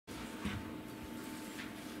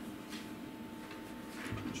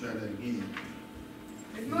Try that again.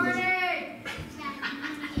 Good morning.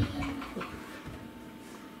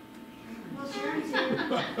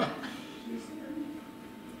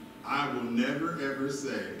 I will never ever say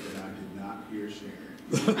that I did not hear Sharon.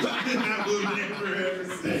 I will never ever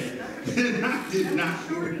say that I did not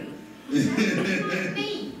hear her.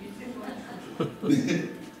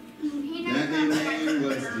 That name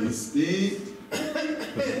was distinct,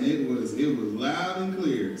 and it was loud and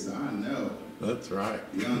clear. So I know. That's right.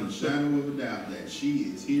 Beyond a shadow of a doubt that she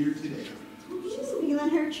is here today. She's feeling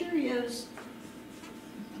her Cheerios.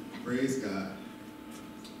 Praise God.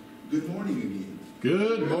 Good morning again.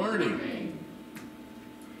 Good morning.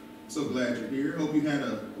 So glad you're here. Hope you had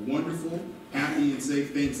a wonderful, happy, and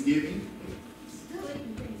safe Thanksgiving.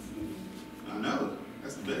 I know.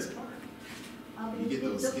 That's the best part. You get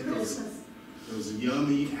those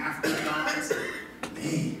yummy afterthoughts.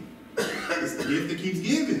 Man, it's the gift that keeps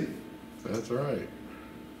giving. That's right.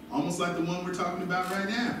 Almost like the one we're talking about right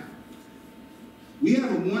now. We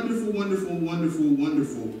have a wonderful, wonderful, wonderful,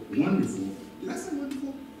 wonderful, wonderful. Did I say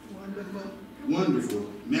wonderful? Wonderful. Wonderful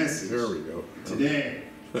message. There we go. Today.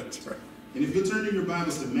 That's right. And if you'll turn in your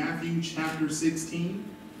Bibles to Matthew chapter 16,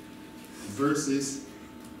 verses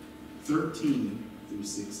 13 through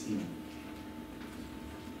 16.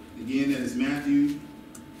 Again, that is Matthew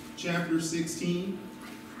chapter 16,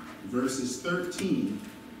 verses 13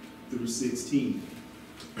 through 16.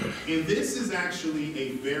 And this is actually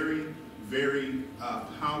a very, very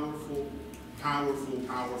powerful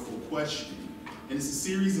question. And it's a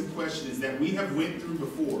series of questions that we have went through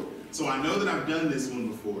before. So I know that I've done this one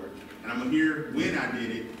before. And I'm going to hear when I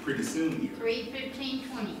did it pretty soon here.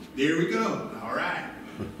 3:15:20. There we go. All right.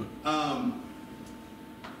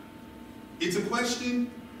 It's a question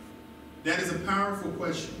that is a powerful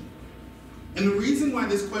question. And the reason why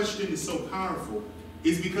this question is so powerful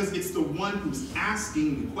is because it's the one who's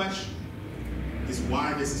asking the question is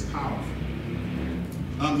why this is powerful.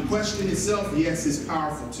 The question itself, yes, is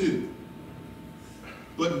powerful too.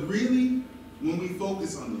 But really, when we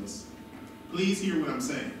focus on this, please hear what I'm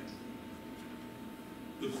saying.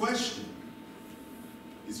 The question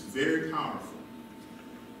is very powerful.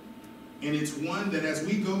 And it's one that as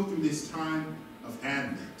we go through this time of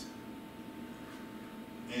Advent,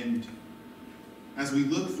 and as we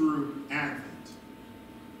look through Advent,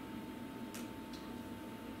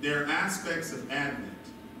 there are aspects of Advent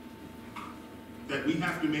that we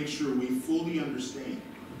have to make sure we fully understand.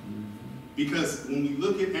 Because when we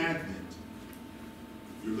look at Advent,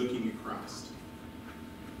 you're looking at Christ.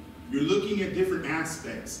 You're looking at different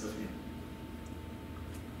aspects of Him.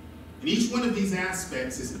 And each one of these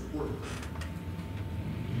aspects is important.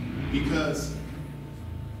 Because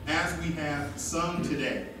as we have sung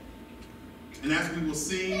today, and as we will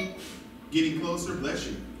sing, getting closer, bless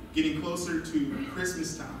you, getting closer to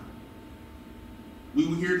Christmas time, we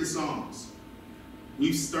will hear the songs.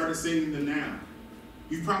 We've started singing them now.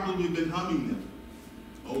 You've probably been humming them.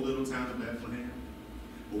 Oh, little town of Bethlehem,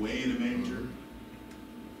 away in a manger.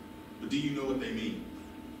 But do you know what they mean?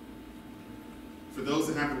 For those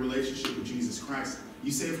that have a relationship with Jesus Christ,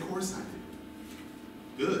 you say, of course I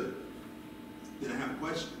do. Good. Then I have a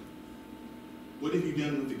question. What have you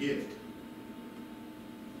done with the gift?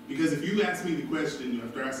 Because if you ask me the question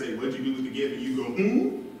after I say, what'd you do with the gift? And you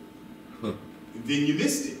go, then you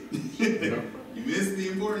missed it. You missed the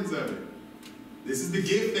importance of it. This is the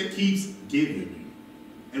gift that keeps giving.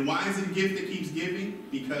 And why is it a gift that keeps giving?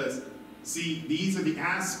 Because, see, these are the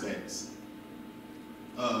aspects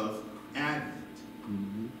of Advent.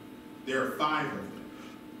 There are 5 of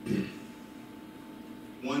them.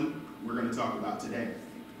 One we're going to talk about today.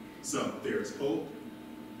 So there is hope,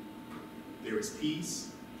 there is peace,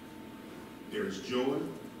 there is joy,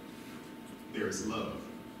 there is love.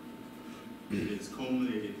 It is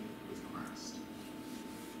culminated with Christ.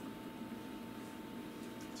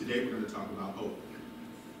 Today we're going to talk about hope.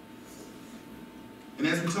 And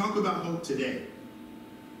as we talk about hope today,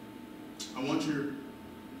 I want to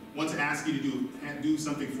ask you to do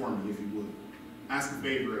something for me, if you would. Ask a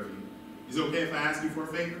favor of you. Is it okay if I ask you for a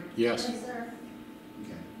favor? Yes. Yes, sir.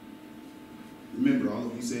 Okay. Remember, all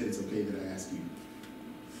of you said it's okay that I ask you.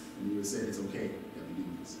 And you have said it's okay that we do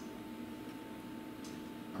this.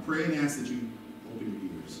 I pray and ask that you open your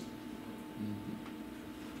ears.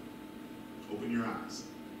 Open your eyes.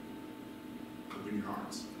 Open your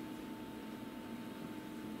hearts.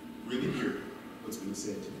 Really hear what's being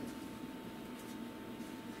said today.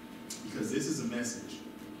 Because this is a message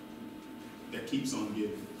that keeps on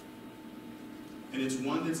giving. And it's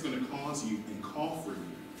one that's going to cause you and call for you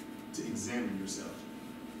to examine yourself.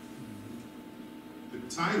 The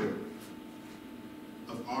title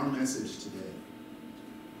of our message today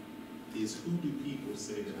is, who do people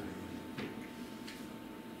say that I am?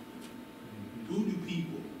 Who do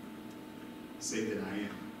people say that I am?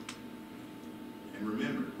 And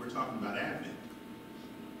remember, we're talking about Advent.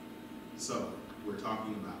 So, we're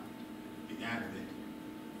talking about the Advent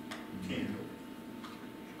candle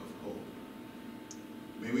of hope.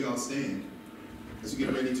 May we all stand as we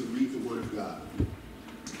get ready to read the Word of God.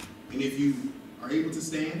 And if you are able to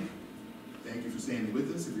stand, thank you for standing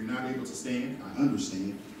with us. If you're not able to stand, I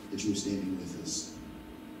understand that you are standing with us.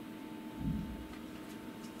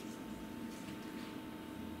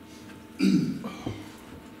 Again,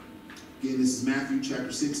 this is Matthew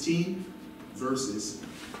chapter 16, verses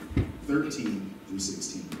 13 through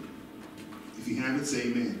 16. If you have it, say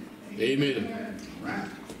amen. Amen. All right.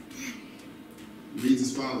 It reads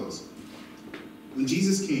as follows. When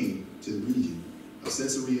Jesus came to the region of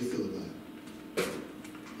Caesarea Philippi,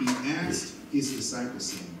 he asked his disciples,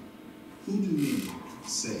 saying, "Who do men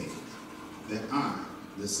say that I,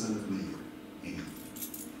 the Son of Man, am?"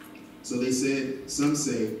 So they said, "Some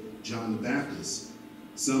say John the Baptist,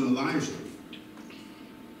 some Elijah,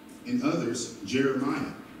 and others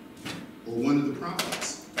Jeremiah, or one of the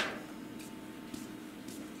prophets."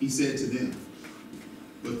 He said to them,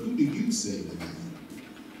 "But who do you say that I am?"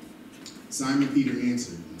 Simon Peter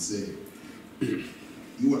answered and said,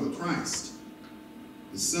 "You are the Christ,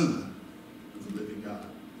 the Son of the living God."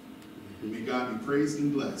 May God be praised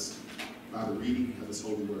and blessed by the reading of his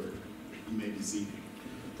holy word. You may be seated.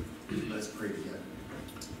 Let's pray together.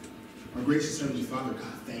 Our gracious Heavenly Father,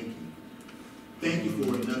 God, thank you. Thank you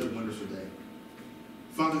for another wonderful day.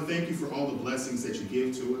 Father, thank you for all the blessings that you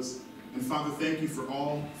give to us. And Father, thank you for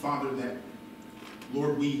all, Father, that,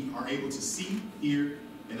 Lord, we are able to see, hear,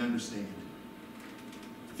 and understand.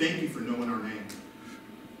 Thank you for knowing our name.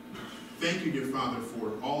 Thank you, dear Father,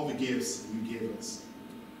 for all the gifts you give us.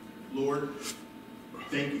 Lord,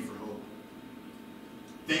 thank you for hope.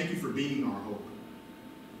 Thank you for being our hope.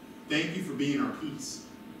 Thank you for being our peace.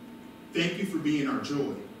 Thank you for being our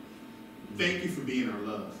joy. Thank you for being our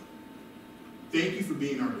love. Thank you for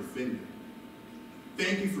being our defender.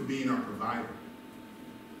 Thank you for being our provider.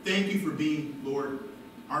 Thank you for being, Lord,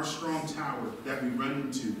 our strong tower that we run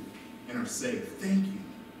into and are safe. Thank you.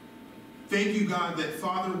 Thank you, God, that,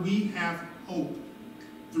 Father, we have hope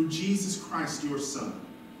through Jesus Christ, your Son.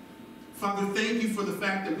 Father, thank you for the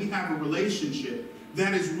fact that we have a relationship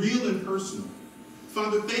that is real and personal.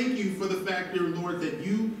 Father, thank you for the fact, dear Lord, that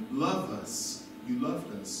you love us. You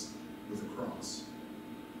loved us with a cross.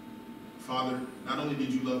 Father, not only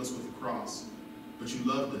did you love us with a cross, but you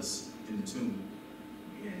loved us in the tomb.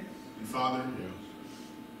 Yes. And Father,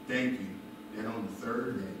 thank you that on the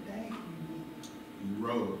third day, Thank you. you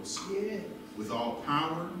rose Yes. with all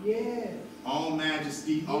power, Yes. all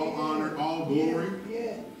majesty, all honor, all glory.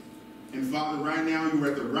 Yes. And Father, right now you are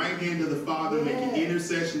at the right hand of the Father making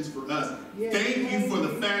intercessions for us. Yes. Thank you for the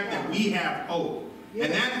fact that we have hope. Yes.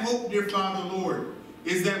 And that hope, dear Father, Lord,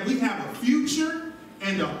 is that we have a future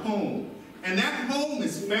and a home. And that home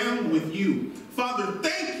is found with you. Father,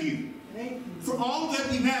 thank you for all that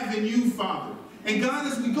we have in you, Father. And God,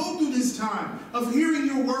 as we go through this time of hearing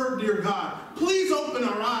your word, dear God, please open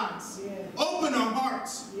our eyes, open our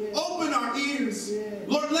hearts, open our ears.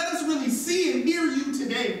 Lord, let us really see and hear you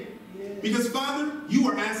today. Because, Father, you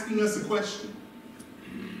are asking us a question.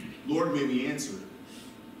 Lord, may we answer it.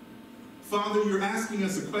 Father, you're asking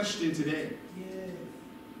us a question today.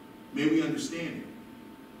 May we understand it.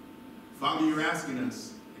 Father, you're asking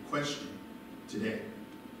us a question today.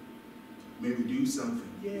 May we do something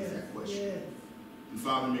with that question. And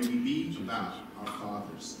Father, may we be about our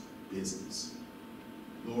Father's business.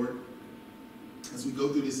 Lord, as we go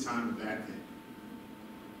through this time of Advent,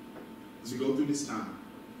 as we go through this time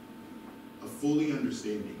of fully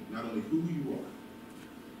understanding not only who you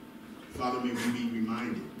are, Father, may we be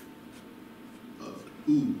reminded of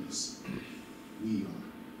whose we are.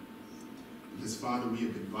 Because, Father, we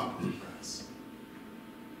have been bought with a price.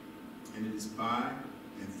 And it is by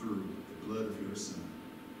and through the blood of your Son,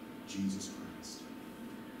 Jesus Christ.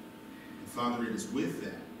 And, Father, it is with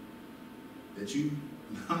that that you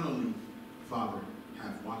not only, Father,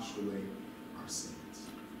 have washed away our sins,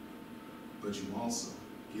 but you also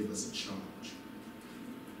give us a charge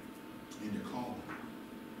and a calling.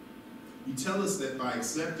 You tell us that by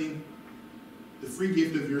accepting the free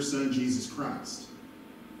gift of your Son, Jesus Christ,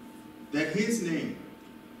 that his name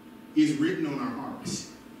is written on our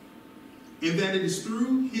hearts, and that it is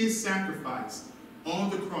through his sacrifice on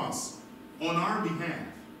the cross on our behalf,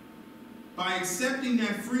 by accepting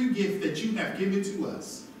that free gift that you have given to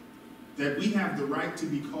us, that we have the right to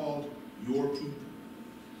be called your people,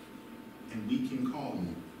 and we can call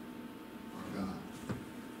you our God.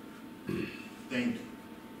 thank you.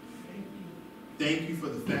 Thank you for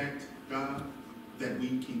the fact, God, that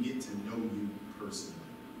we can get to know you personally.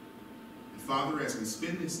 And Father, as we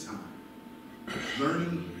spend this time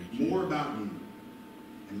learning more about you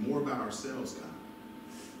and more about ourselves, God,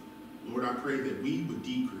 Lord, I pray that we would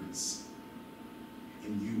decrease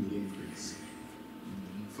and you would increase.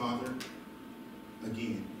 Father,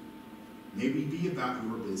 again, may we be about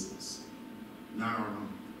your business, not our own.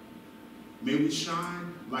 May we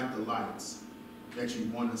shine like the lights that you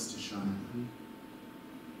want us to shine.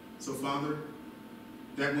 So, Father,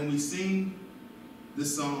 that when we sing the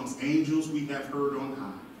songs, Angels We Have Heard on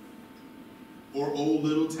High, or Old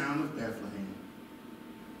Little Town of Bethlehem,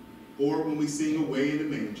 or when we sing Away in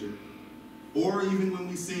the Manger, or even when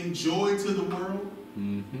we sing Joy to the World,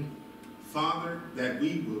 Father, that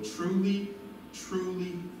we will truly,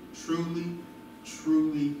 truly, truly,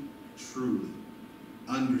 truly, truly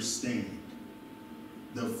understand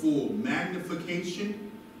the full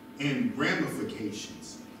magnification and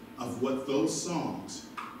ramifications of what those songs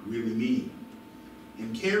really mean,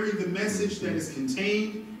 and carry the message that is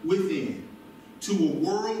contained within to a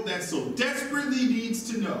world that so desperately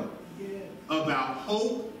needs to know about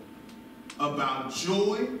hope, about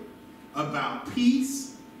joy, about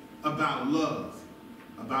peace, about love,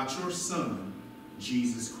 about your Son,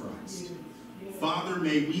 Jesus Christ. Father,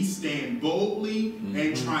 may we stand boldly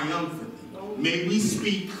and triumphantly. May we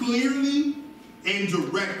speak clearly and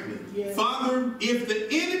directly. Father, if the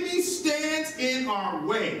enemy stands in our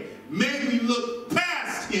way, may we look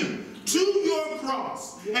past him to your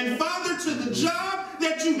cross. And Father, to the job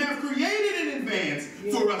that you have created in advance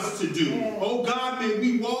for us to do. Oh God, may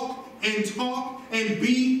we walk and talk and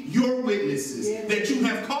be your witnesses that you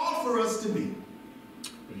have called for us to be.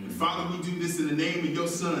 And Father, we do this in the name of your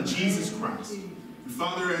Son, Jesus Christ. And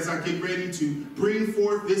Father, as I get ready to bring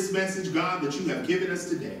forth this message, God, that you have given us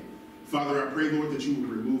today, Father, I pray, Lord, that you will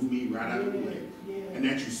remove me right out of the way and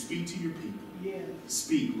that you speak to your people.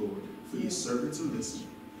 Speak, Lord, for your servants are listening.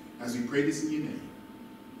 As we pray this in your name.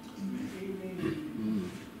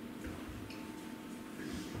 Amen.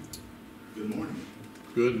 Good morning.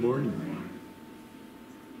 Good morning.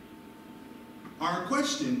 Our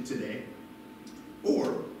question today,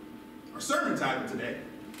 or our sermon title today,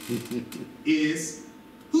 is,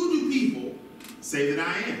 who do people say that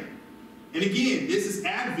I am? And again, this is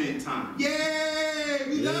Advent time. Yay!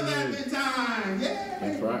 We love Advent time. Yay!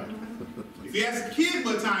 That's right. If you ask a kid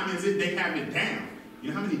what time is it, they have it down. You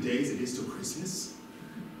know how many days it is till Christmas?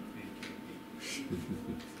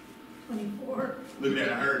 24. Look at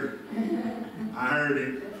that, I heard it. I heard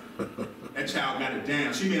it. That child got it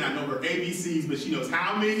down. She may not know her ABCs, but she knows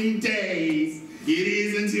how many days it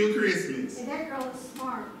is until Christmas. Hey, that girl is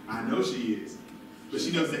smart. I know she is. But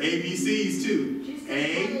she knows the ABCs too. She's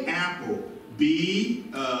A, apple. B,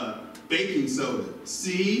 baking soda.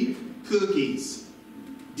 C, cookies.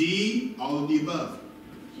 D, all of the above.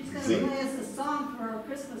 She's going to play us a song for a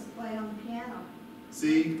Christmas play on the piano.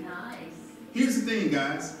 See? Nice. Here's the thing,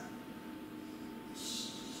 guys.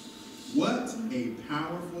 What a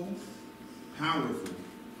powerful, powerful,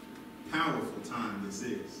 powerful time this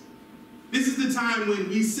is. This is the time when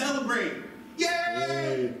we celebrate.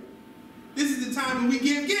 Yay! This is the time when we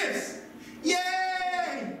give gifts.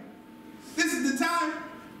 Yay! This is the time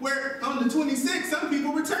where on the 26th, some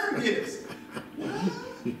people return gifts. What?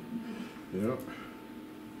 Yep.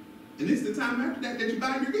 And this is the time after that you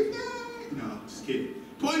buy your gift. Yay! No, just kidding.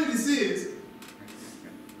 Point of this is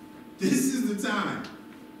the time.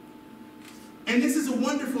 And this is a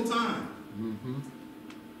wonderful time.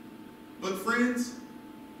 But friends,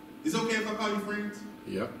 is it okay if I call you friends?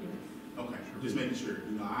 Yep. Okay, just making sure.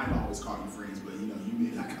 You know, I'd always call you friends, but you know, you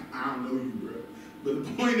may like, I don't know you, bro. But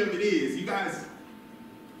the point of it is, you guys,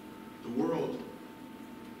 the world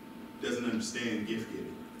doesn't understand gift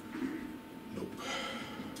giving. Nope.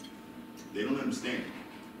 They don't understand.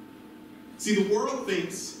 See, the world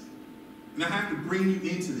thinks, and I have to bring you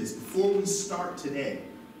into this before we start today.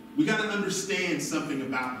 We got to understand something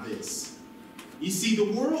about this. You see,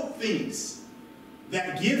 the world thinks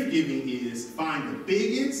that gift giving is find the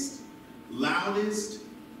biggest, loudest,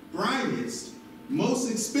 brightest, most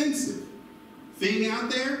expensive thing out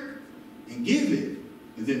there and give it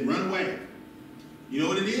and then run away. You know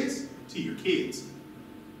what it is? To your kids.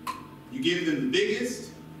 You give them the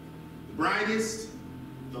biggest, the brightest,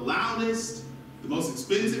 the loudest, the most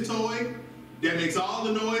expensive toy that makes all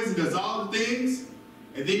the noise and does all the things,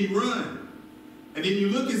 and then you run. And then you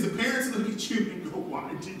look as the parents look at you and go,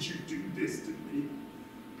 why did you do this to me?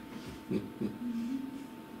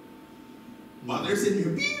 While they're sitting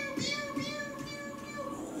here, pew, pew, pew, pew, pew,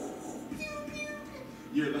 pew, pew, pew.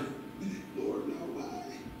 You're like, Lord, no, why?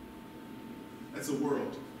 the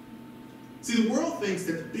world. See, the world thinks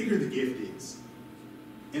that the bigger the gift is,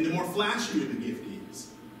 and the more flashier the gift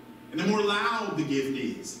is, and the more loud the gift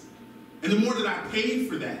is, and the more that I paid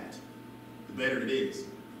for that, the better it is.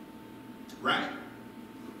 Right?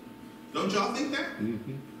 Don't y'all think that?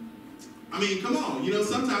 Mm-hmm. I mean, come on. You know,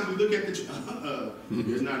 sometimes we look at the tree.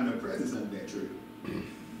 There's not enough presents under that tree.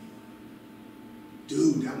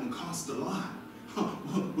 Dude, that one cost a lot.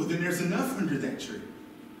 Well, then there's enough under that tree.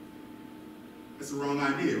 That's the wrong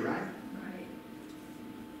idea, right? Right.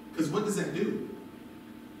 Because what does that do?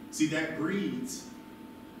 See, that breeds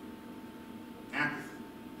apathy.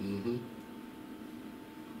 Mm-hmm.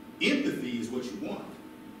 Empathy is what you want.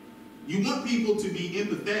 You want people to be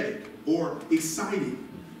empathetic or excited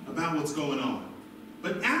about what's going on.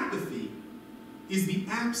 But apathy is the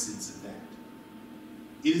absence of that.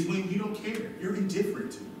 It is when you don't care. You're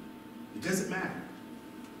indifferent to it. It doesn't matter.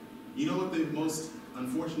 You know what the most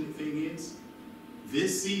unfortunate thing is?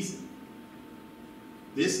 This season,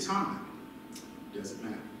 this time, doesn't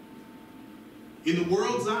matter. In the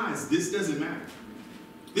world's eyes, this doesn't matter.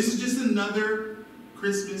 This is just another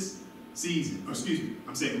Christmas season. Or excuse me,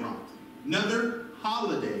 I'm saying it wrong. Another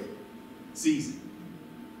holiday season.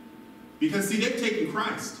 Because see, they've taken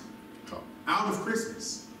Christ out of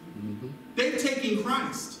Christmas. Mm-hmm. They've taken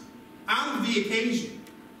Christ out of the occasion.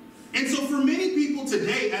 And so for many people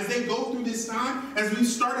today, as they go through this time, as we've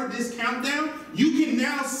started this countdown, you can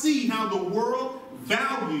now see how the world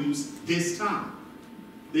values this time.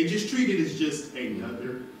 They just treat it as just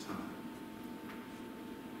another time.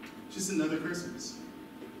 Just another Christmas.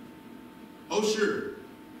 Oh, sure,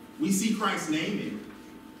 we see Christ's name in it.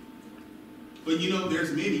 But you know,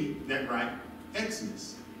 there's many that write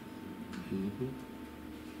Xmas. Mm-hmm.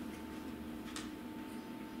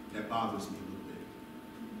 That bothers me a little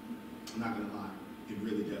bit. I'm not going to lie. It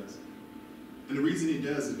really does. And the reason it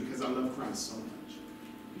does is because I love Christ so much.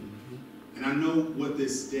 Mm-hmm. And I know what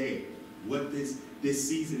this day, what this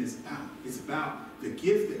season is about. It's about the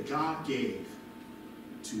gift that God gave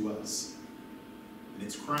to us. And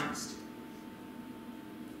it's Christ.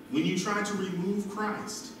 When you try to remove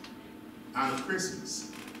Christ out of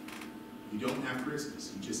Christmas, you don't have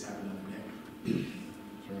Christmas. You just have another day.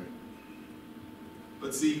 That's right.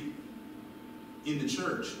 But see, in the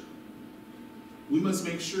church, we must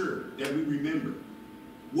make sure that we remember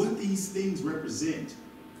what these things represent.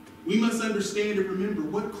 We must understand and remember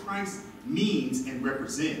what Christ means and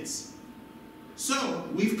represents. So,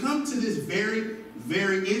 we've come to this very,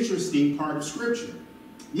 very interesting part of Scripture.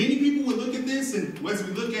 Many people would look at this, and as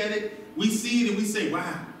we look at it, we see it and we say,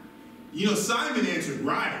 wow, you know, Simon answered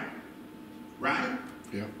right. Right?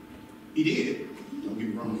 Yeah. He did. Don't get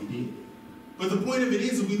me wrong, he did. But the point of it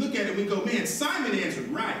is, if we look at it, we go, man, Simon answered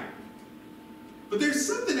right. But there's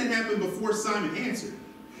something that happened before Simon answered,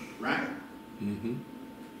 right? Mm-hmm.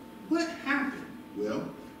 What happened? Well,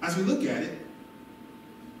 as we look at it,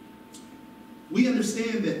 we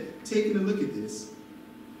understand that taking a look at this,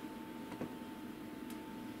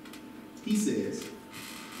 he says,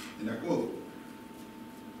 and I quote,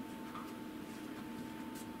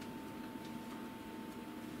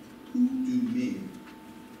 "Who do men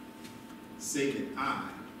say that I,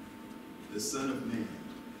 the Son of Man,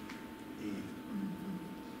 am?"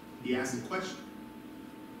 He asked the question.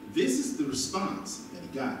 This is the response that he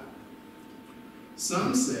got.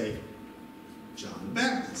 Some say John the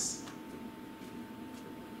Baptist.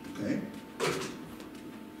 Okay?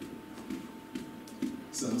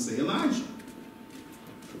 Some say Elijah.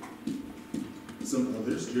 Some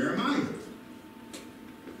others, Jeremiah.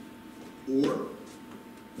 Or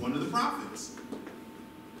one of the prophets.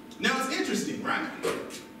 Now it's interesting, right?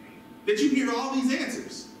 That you hear all these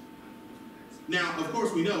answers. Now, of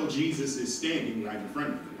course, we know Jesus is standing right in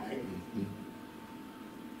front of you, right? Mm-hmm.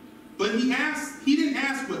 But he didn't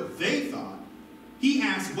ask what they thought. He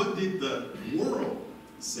asked, what did the world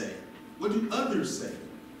say? What do others say?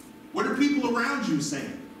 What are people around you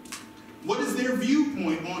saying? What is their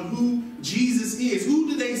viewpoint on who Jesus is? Who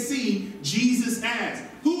do they see Jesus as?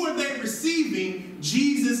 Who are they receiving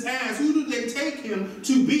Jesus as? Who do they take him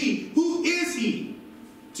to be? Who is he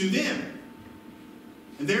to them?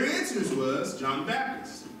 And their answers was John the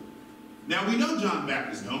Baptist. Now we know John the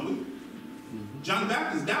Baptist, don't we? Mm-hmm. John the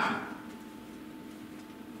Baptist died.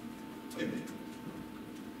 Wait a minute.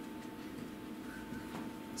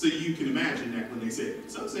 So you can imagine that when they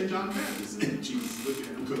said, some say John the Baptist, and Jesus looking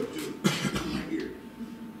at them go, dude, I'm right here.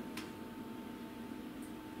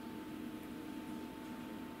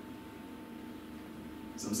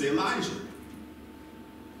 Some say Elijah.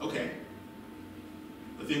 Okay.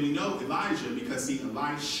 But then we know Elijah because, see,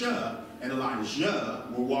 Elisha and Elijah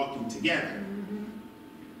were walking together. Mm-hmm.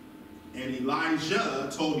 And Elijah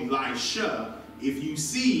told Elisha, if you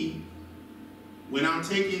see when I'm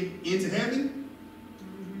taken into heaven,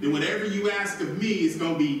 then whatever you ask of me is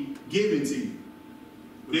going to be given to you.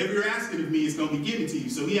 Whatever you're asking of me is going to be given to you.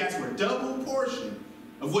 So he asked for a double portion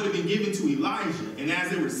of what had been given to Elijah. And as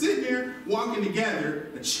they were sitting there walking together,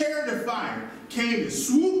 a chariot of fire came and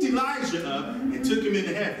swooped Elijah up and took him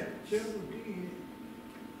into heaven.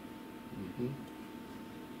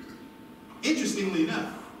 Interestingly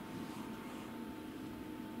enough,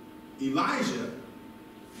 Elijah,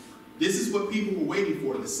 this is what people were waiting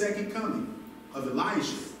for, the second coming of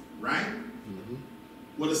Elijah, right?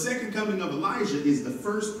 Well, the second coming of Elijah is the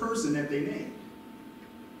first person that they named,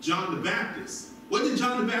 John the Baptist. What did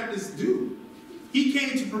John the Baptist do? He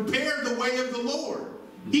came to prepare the way of the Lord.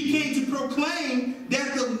 He came to proclaim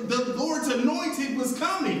that the Lord's anointed was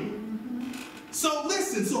coming. So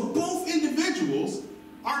listen, so both individuals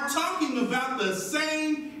are talking about the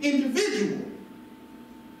same individual.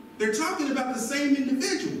 They're talking about the same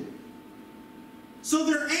individual. So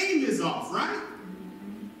their aim is off, right?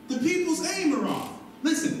 The people's aim are off.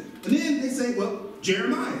 Listen, and then they say, well,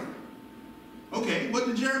 Jeremiah. Okay, what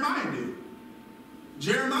did Jeremiah do?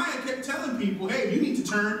 Jeremiah kept telling people, hey, you need to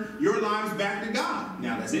turn your lives back to God.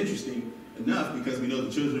 Now, that's interesting enough because we know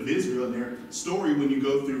the children of Israel and their story when you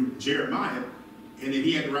go through Jeremiah, and then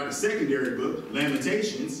he had to write a secondary book,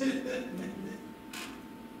 Lamentations.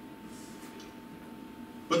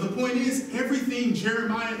 But the point is, everything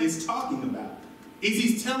Jeremiah is talking about is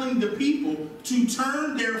he's telling the people to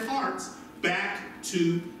turn their hearts back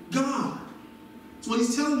to God. That's what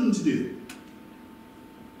he's telling them to do.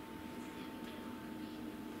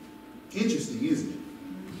 Interesting, isn't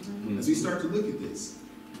it? As we start to look at this.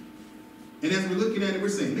 And as we're looking at it, we're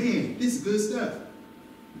saying, man, this is good stuff.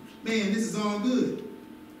 Man, this is all good.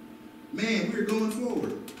 Man, we're going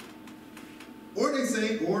forward. Or they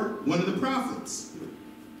say, or one of the prophets.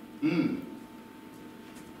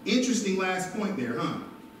 Interesting last point there, huh?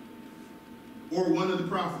 Or one of the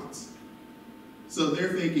prophets. So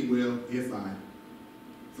they're thinking, well, if I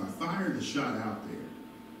fire the shot out there,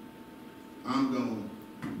 I'm going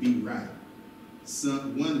to be right.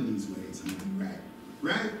 One of these ways, I'm going to be right.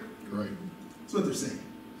 Right? Right. That's what they're saying.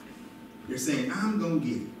 They're saying, I'm going to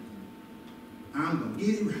get it. I'm going to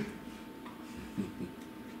get it right.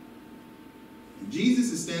 And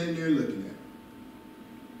Jesus is standing there looking at him.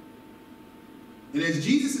 And as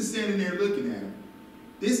Jesus is standing there looking at him,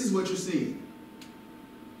 this is what you're seeing.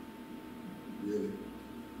 Really?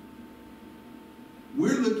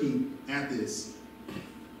 We're looking at this.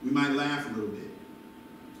 We might laugh a little bit.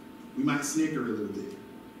 We might snicker a little bit.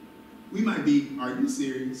 We might be, are you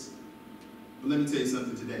serious? But let me tell you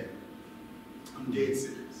something today. I'm dead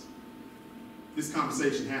serious. This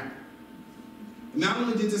conversation happened. And not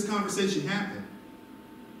only did this conversation happen,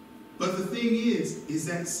 but the thing is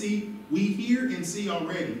that, see, we hear and see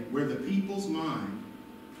already where the people's mind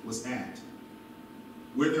was at,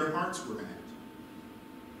 where their hearts were at.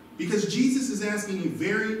 Because Jesus is asking a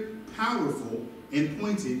very powerful and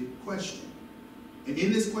pointed question. And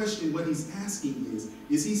in this question, what he's asking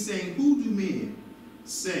is he's saying, who do men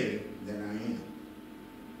say that I am?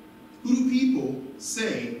 Who do people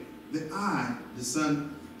say that I, the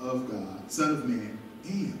Son of God, Son of Man,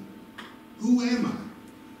 am? Who am I?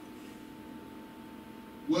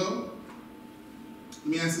 Well, let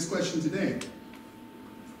me ask this question today.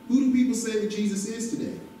 Who do people say that Jesus is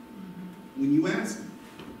today? When you ask them,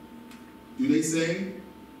 do they say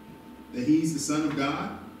that he's the Son of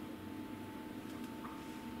God?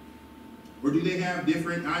 Or do they have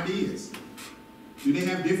different ideas? Do they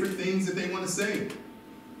have different things that they want to say?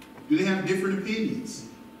 Do they have different opinions?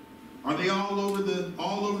 Are they all over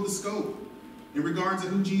the scope in regards to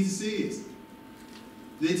who Jesus is?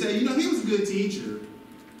 Do they tell you, he was a good teacher,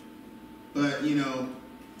 but,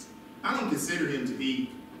 I don't consider him to be,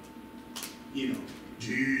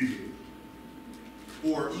 Jesus.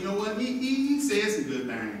 Or, you know what, he says some good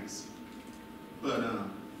things. But,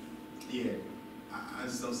 yeah, I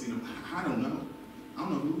just don't see him. I don't know. I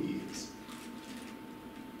don't know who he is.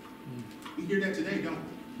 We hear that today, don't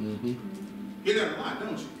we? Mm-hmm. Hear that a lot,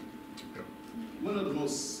 don't you? Yep. One of the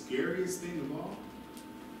most scariest things of all,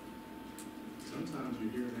 sometimes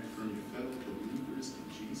you're hearing that from your fellow believers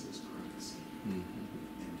in Jesus Christ. Mm-hmm.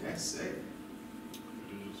 And that's sad.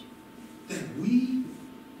 It is. That we,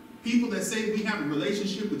 people that say we have a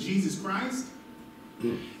relationship with Jesus Christ,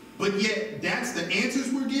 but yet that's the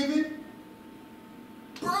answers we're given?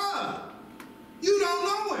 Bruh, you don't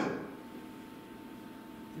know him.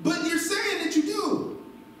 But you're saying that you do.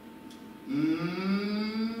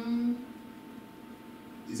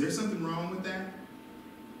 Is there something wrong with that?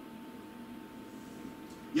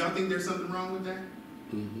 Y'all think there's something wrong with that?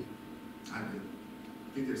 Mm-hmm. I do.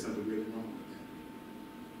 I think there's something really wrong with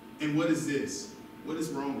that. And what is this? What is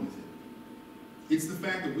wrong with it? It's the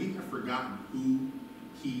fact that we have forgotten who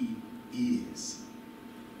he is.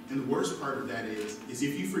 And the worst part of that is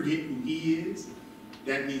if you forget who he is,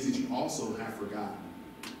 that means that you also have forgotten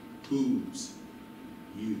whose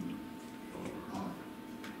you are.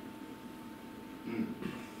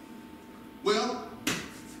 Well,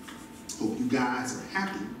 hope you guys are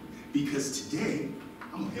happy, because today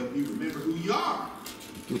I'm going to help you remember who you are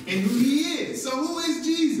and who he is. So who is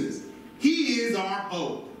Jesus? He is our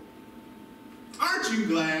hope. Aren't you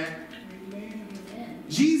glad? Amen.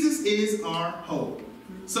 Jesus is our hope.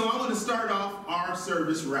 So I want to start off our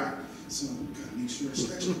service right. So I've got to make sure I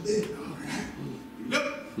stretch a bit. All right. Here we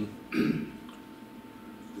go.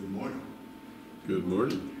 Good morning. Good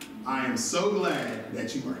morning. I am so glad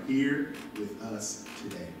that you are here with us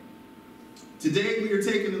today. Today we are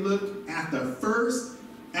taking a look at the first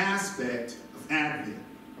aspect of Advent,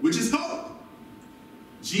 which is hope.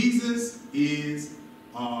 Jesus is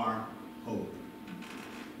our hope.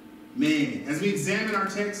 Man, as we examine our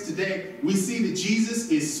text today, we see that Jesus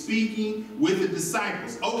is speaking with the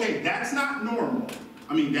disciples. Okay, that's not normal.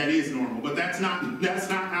 I mean, that is normal, but that's not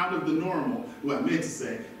out of the normal, what I meant to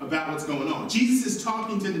say, about what's going on. Jesus is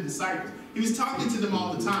talking to the disciples. He was talking to them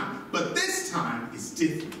all the time, but this time is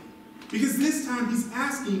different. Because this time he's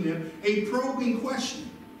asking them a probing question.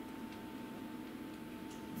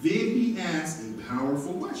 Then he asked a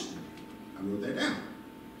powerful question. I wrote that down.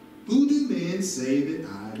 Who do men say that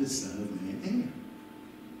I, the Son of Man, am?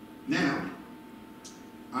 Now,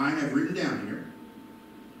 I have written down here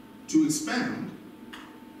to expound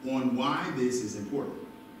on why this is important.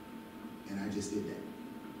 And I just did that.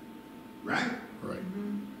 Right? Right.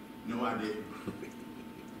 No, I didn't.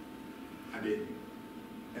 I didn't.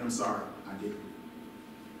 And I'm sorry, I didn't.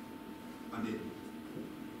 I didn't.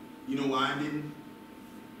 You know why I didn't?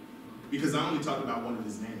 Because I only talked about one of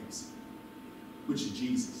his names, which is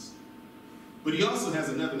Jesus. But he also has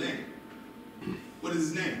another name. What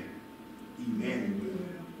is his name? Emmanuel,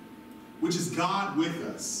 which is God with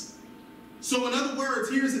us. So in other words,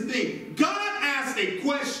 here's the thing. God asked a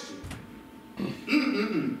question.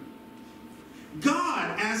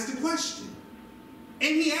 God asked a question.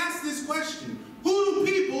 And he asked this question. Who do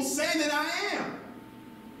people say that I am?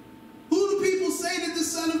 Who do people say that the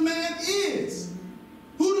Son of Man is?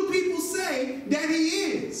 Who do people say that he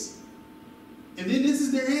is? And then this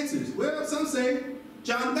is their answers. Well, some say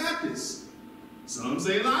John the Baptist. Some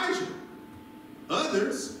say Elijah.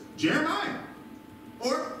 Others, Jeremiah.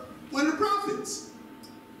 Or one of the prophets.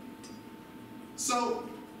 So,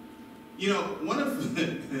 you know, one of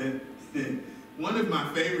my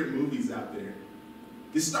favorite movies out there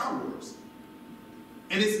is Star Wars.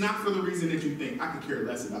 And it's not for the reason that you think. I could care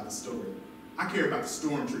less about the story. I care about the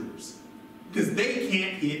stormtroopers. Because they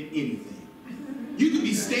can't hit anything. You could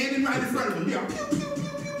be standing right in front of them. They're pew, pew, pew, pew,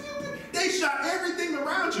 pew, pew. They shot everything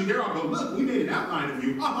around you. They're all going, look, we made an outline of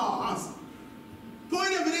you. Oh, awesome.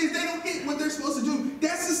 Point of it is they don't hit what they're supposed to do.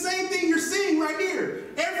 That's the same thing you're seeing right here.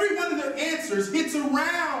 Every one of their answers hits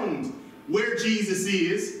around where Jesus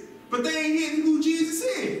is, but they ain't hitting who Jesus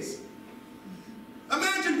is.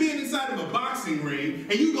 Imagine being inside of a boxing ring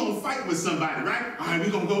and you gonna fight with somebody, right? All right, we're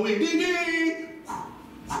gonna go in, ding, ding.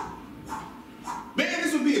 Man,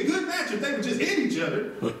 this would be a good match if they would just hit each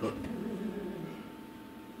other.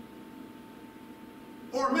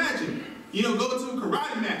 Or imagine, you know, go to a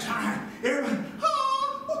karate match. All right, everybody,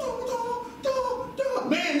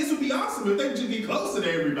 man, this would be awesome if they would just get closer to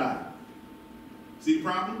everybody. See the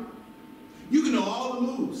problem? You can know all the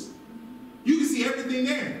moves. You can see everything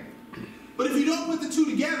there. But if you don't put the two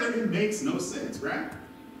together, it makes no sense, right?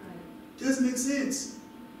 Doesn't make sense.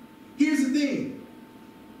 Here's the thing.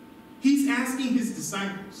 He's asking his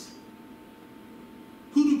disciples,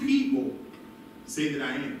 who do people say that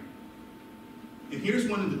I am? And here's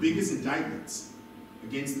one of the biggest indictments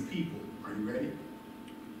against the people. Are you ready?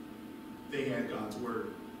 They had God's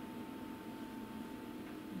word.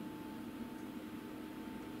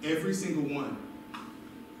 Every single one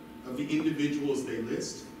of the individuals they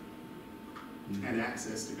list had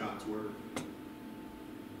access to God's word.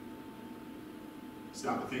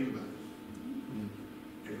 Stop and think about it.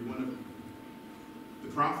 Every one of them. The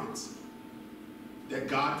prophets that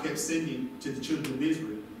God kept sending to the children of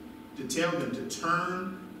Israel to tell them to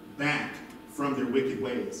turn back from their wicked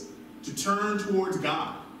ways, to turn towards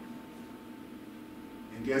God.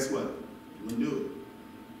 And guess what? They wouldn't do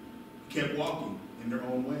it. Kept walking in their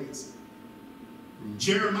own ways.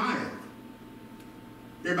 Jeremiah.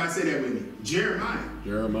 Everybody say that with me. Jeremiah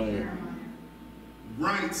Jeremiah.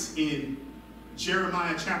 writes in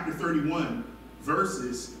Jeremiah chapter 31,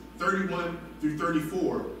 verses 31 through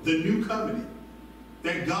 34, the new covenant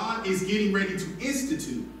that God is getting ready to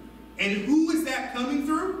institute. And who is that coming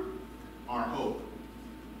through? Our hope.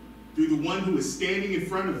 Through the one who is standing in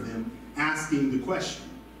front of them asking the question.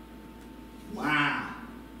 Wow.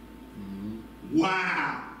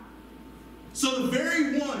 Wow. So the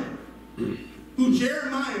very one who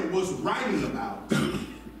Jeremiah was writing about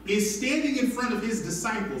is standing in front of his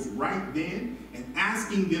disciples right then and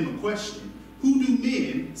asking them a question. Who do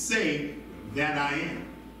men say that I am?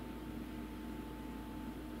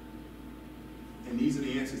 And these are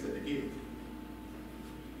the answers that they give.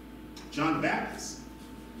 John the Baptist.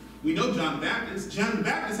 We know John the Baptist. John the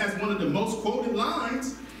Baptist has one of the most quoted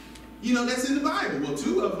lines, that's in the Bible. Well,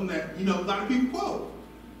 two of them that, a lot of people quote,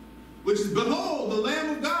 which is, "Behold, the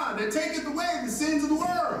Lamb of God that taketh away the sins of the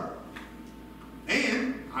world.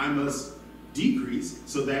 And I must decrease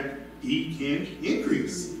so that he can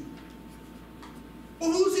increase."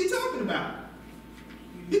 Well, who's he talking about?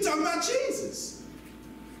 He's talking about Jesus.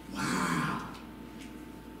 Wow.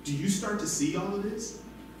 Do you start to see all of this?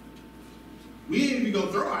 We ain't even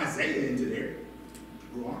gonna throw Isaiah into there.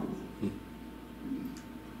 Or are we?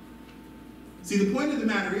 See, the point of the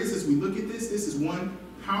matter is, as we look at this is one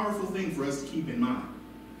powerful thing for us to keep in mind.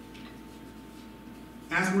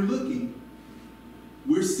 As we're looking,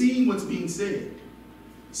 we're seeing what's being said.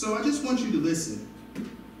 So I just want you to listen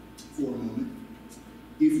for a moment,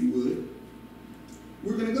 if you would.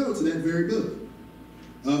 We're going to go to that very book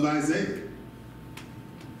of Isaiah.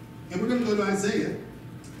 And we're going to go to Isaiah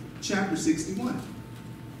chapter 61,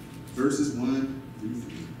 verses 1 through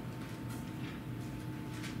 3.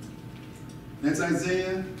 That's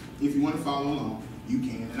Isaiah. If you want to follow along, you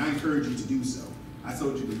can. And I encourage you to do so. I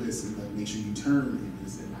told you to listen, but make sure you turn and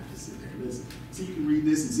listen, not just sit there and listen. So you can read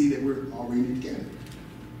this and see that we're all reading together.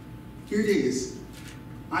 Here it is.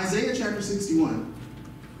 Isaiah chapter 61,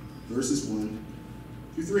 verses 1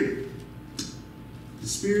 through 3. The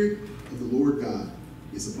Spirit of the Lord God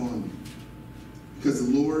is upon me, because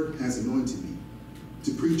the Lord has anointed me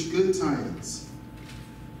to preach good tidings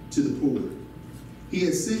to the poor. He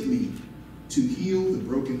has sent me to heal the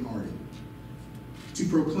brokenhearted, to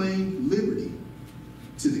proclaim liberty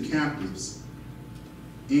to the captives,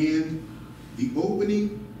 and the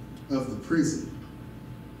opening of the prison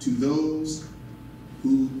to those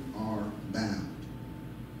who are bound,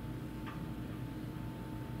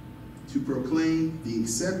 to proclaim the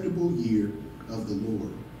acceptable year of the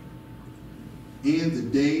Lord, and the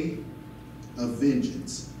day of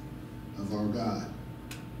vengeance of our God,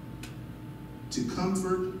 to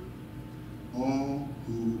comfort all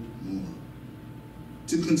who mourn,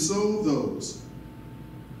 to console those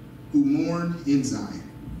who mourn in Zion,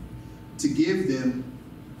 to give them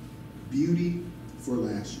beauty for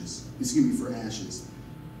ashes,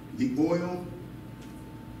 the oil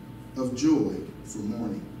of joy for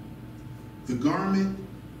mourning, the garment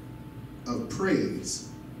of praise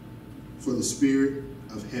for the spirit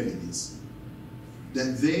of heaviness,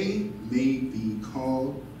 that they may be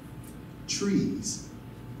called trees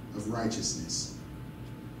of righteousness,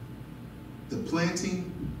 the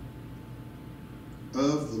planting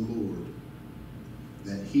of the Lord,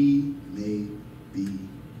 that he may be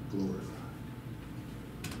glorified.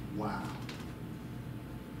 Wow.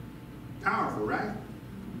 Powerful, right?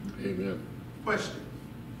 Amen. Question.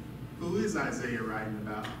 Who is Isaiah writing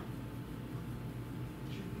about?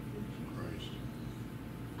 Christ.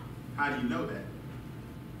 How do you know that?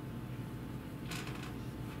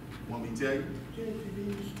 Want me to tell you?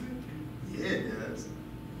 Yeah, it does.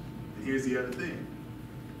 And here's the other thing.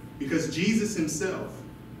 Because Jesus himself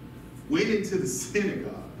went into the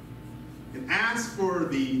synagogue and asked for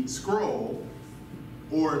the scroll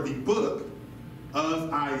or the book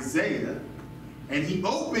of Isaiah, and he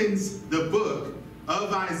opens the book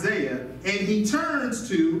of Isaiah and he turns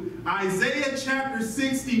to Isaiah chapter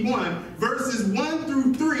 61 verses 1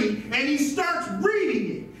 through 3 and he starts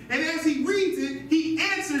reading it. And as he reads it, he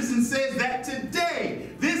answers and says that today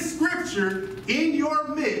this scripture in your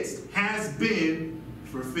midst has been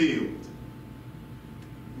fulfilled.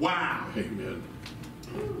 Wow. Amen.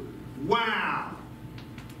 Wow.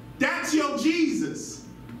 That's your Jesus.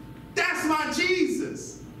 That's my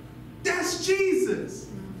Jesus. That's Jesus.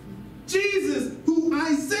 Jesus, who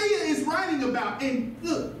Isaiah is writing about. And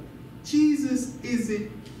look, Jesus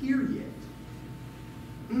isn't here yet.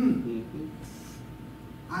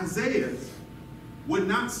 Isaiah would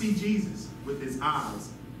not see Jesus with his eyes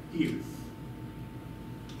here.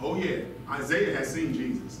 Oh yeah, Isaiah has seen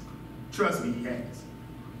Jesus. Trust me, he has.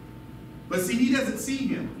 But see, he doesn't see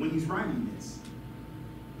him when he's writing this.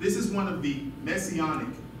 This is one of the messianic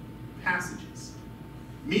passages,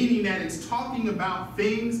 meaning that it's talking about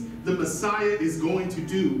things the Messiah is going to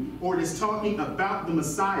do, or it is talking about the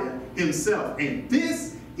Messiah himself. And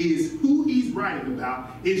this is who he's writing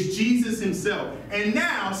about, is Jesus himself. And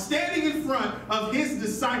now, standing in front of his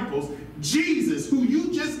disciples, Jesus, who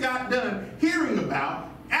you just got done hearing about,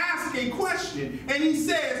 asks a question, and he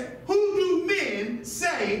says, "Who do men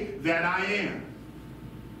say that I am?"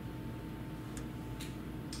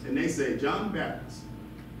 And they say, "John the Baptist."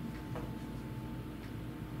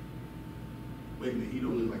 Wait a minute, he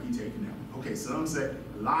don't look like he's taking that one. Okay, some say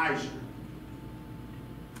Elijah.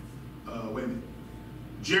 Wait a minute.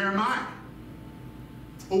 Jeremiah.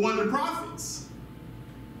 Or one of the prophets.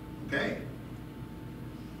 Okay.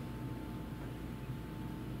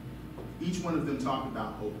 Each one of them talk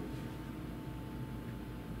about hope.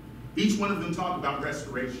 Each one of them talk about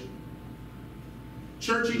restoration.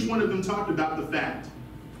 Church, each one of them talked about the fact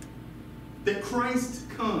that Christ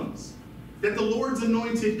comes, that the Lord's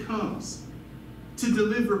anointed comes to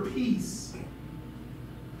deliver peace,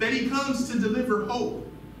 that he comes to deliver hope,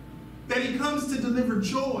 that he comes to deliver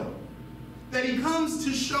joy, that he comes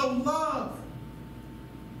to show love.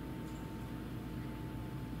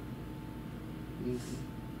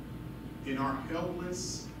 In our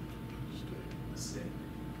helpless estate.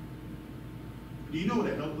 Do you know what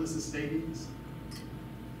a helpless estate is?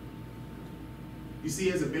 You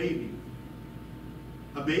see, as a baby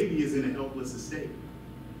is in a helpless estate.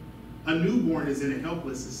 A newborn is in a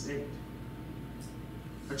helpless estate.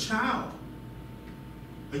 A child,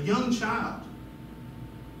 a young child,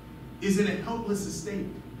 is in a helpless estate.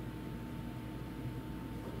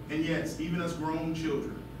 And yes, even us grown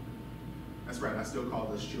children, that's right, I still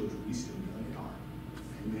call us children. We still young at heart.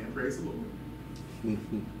 Amen. Praise the Lord.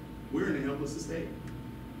 We're in a helpless estate.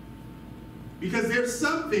 Because there's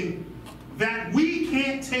something that we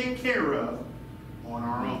can't take care of on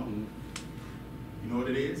our own. You know what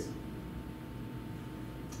it is?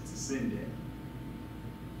 It's a sin debt.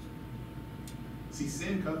 See,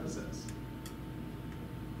 sin covers us.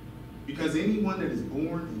 Because anyone that is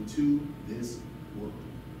born into this world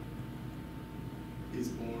is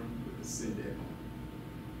born with a sin debt on,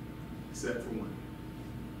 except for one.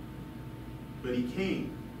 But he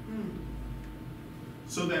came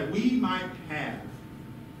so that we might have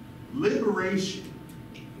liberation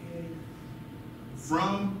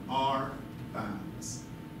from our bounds,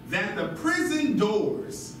 that the prison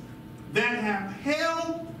doors that have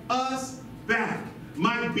held us back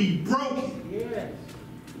might be broken,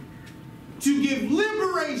 to give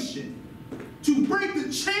liberation, to break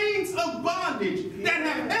the chains of bondage that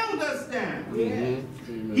have held us down.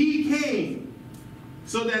 He came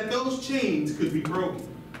so that those chains could be broken.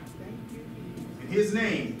 And his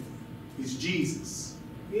name is Jesus.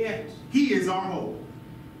 He is our hope.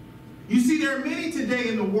 You see, there are many today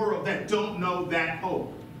in the world that don't know that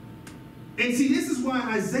hope. And see, this is why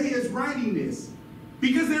Isaiah is writing this.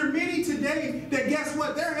 Because there are many today that, guess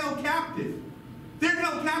what? They're held captive. They're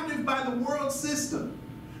held captive by the world system.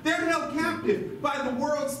 They're held captive by the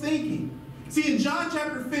world's thinking. See, in John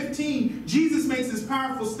chapter 15, Jesus makes this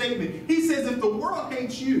powerful statement. He says, if the world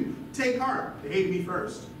hates you, take heart. They hate me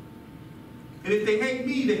first. And if they hate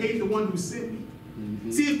me, they hate the one who sent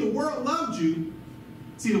me. See, if the world loved you,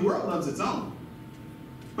 see, the world loves its own.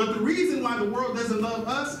 But the reason why the world doesn't love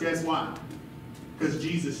us, guess why? Because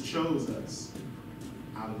Jesus chose us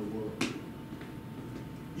out of the world.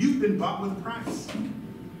 You've been bought with a price.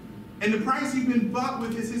 And the price you've been bought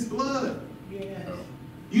with is his blood.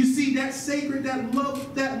 You see, that sacred, that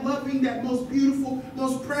love, that loving, that most beautiful,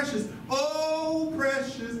 most precious. Oh,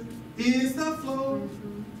 precious is the flow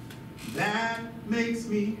that makes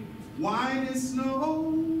me white as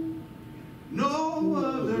snow. No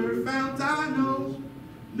other fount I know.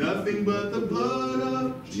 Nothing but the blood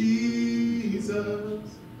of Jesus.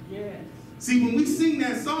 See, when we sing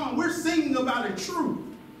that song, we're singing about a truth.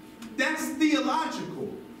 That's theological.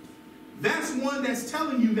 That's one that's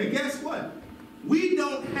telling you that, guess what? We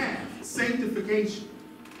don't have sanctification.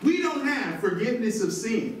 We don't have forgiveness of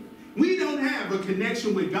sin. We don't have a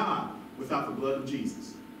connection with God without the blood of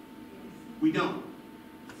Jesus. We don't.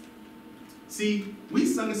 See, we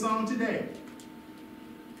sung a song today.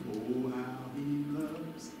 Oh, how he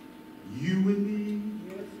loves you and me.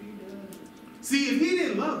 See, if he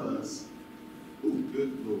didn't love us, ooh,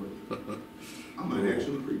 good Lord, I might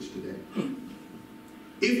actually preach today.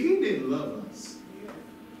 If he didn't love us,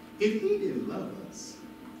 if he didn't love us,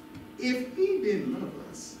 if he didn't love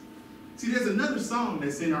us. See, there's another song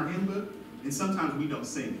that's in our hymn book, and sometimes we don't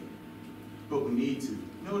sing it, but we need to. You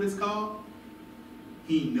know what it's called?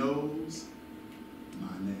 He knows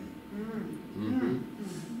my name.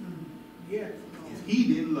 If if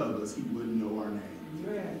he didn't love us, he wouldn't know our name.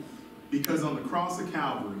 Yes. Because on the cross of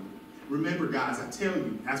Calvary, remember, guys, I tell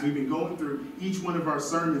you, as we've been going through each one of our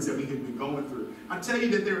sermons that we have been going through, I tell you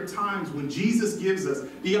that there are times when Jesus gives us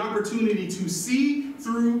the opportunity to see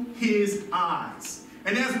through his eyes.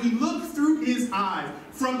 And as we look through his eyes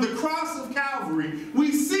from the cross of Calvary,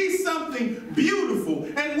 we see something beautiful.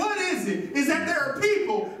 And what is it? Is that there are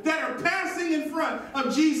people that are passing in front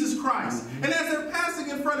of Jesus Christ. And as they're passing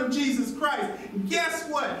in front of Jesus Christ, guess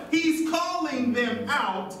what? He's calling them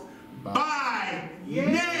out by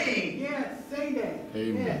name. Yes, say that.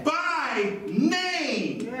 Amen. Yes. By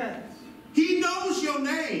name. Yes. He knows your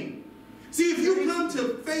name. See, if you come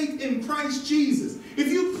to faith in Christ Jesus, if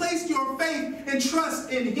you place your faith and trust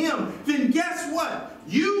in him, then guess what?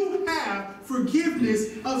 You have forgiveness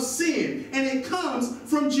of sin. And it comes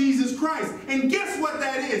from Jesus Christ. And guess what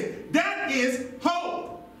that is? That is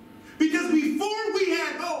hope. Because before we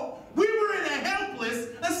had hope, we were in a helpless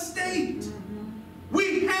estate.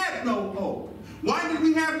 We had no hope. Why did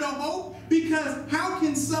we have no hope? Because how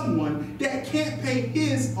can someone that can't pay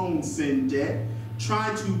his own sin debt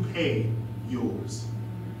try to pay yours?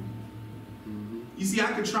 You see,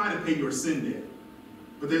 I could try to pay your sin debt,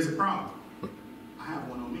 but there's a problem. I have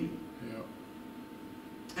one on me. Yeah.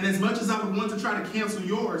 And as much as I would want to try to cancel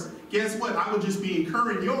yours, guess what? I would just be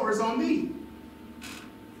incurring yours on me.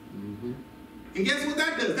 And guess what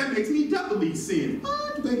that does? That makes me doubly sin.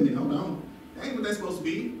 Wait a minute, hold on. That ain't what that's supposed to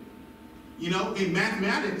be. You know, in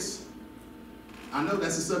mathematics, I know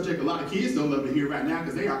that's a subject a lot of kids don't love to hear right now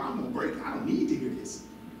because they are, I'm going to break. I don't need to hear this.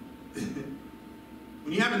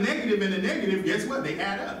 When you have a negative and a negative, guess what? They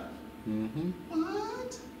add up.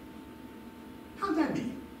 What? How'd that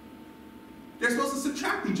be? They're supposed to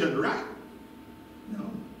subtract each other, right? No.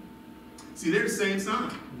 See, they're the same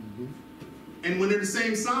sign. And when they're the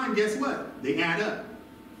same sign, guess what? They add up.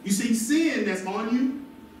 You see, sin that's on you,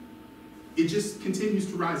 it just continues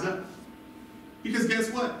to rise up. Because guess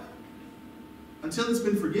what? Until it's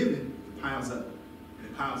been forgiven, it piles up, and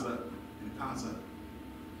it piles up, and it piles up,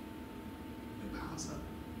 and it piles up.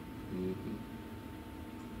 And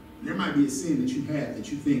there might be a sin that you have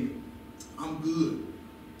that you think, I'm good.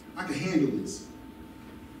 I can handle this.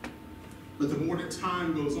 But the more that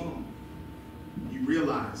time goes on, you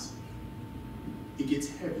realize it gets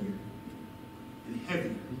heavier and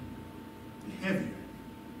heavier and heavier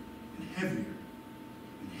and heavier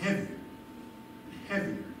and heavier and heavier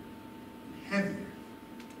and heavier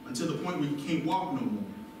until the point where you can't walk no more.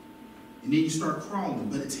 And then you start crawling,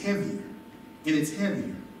 but it's heavier and it's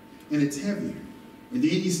heavier and it's heavier. And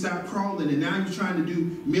then you stop crawling and now you're trying to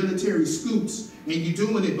do military scoots and you're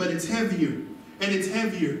doing it, but it's heavier and it's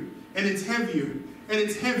heavier and it's heavier and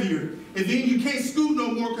it's heavier. And then you can't scoot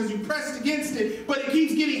no more because you pressed against it, but it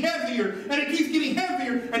keeps getting heavier, and it keeps getting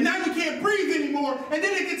heavier, and now you can't breathe anymore, and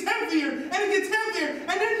then it gets heavier, and it gets heavier, and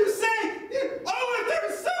then you say, oh, if there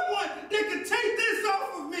was someone that could take this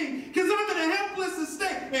off of me, because I'm in a helpless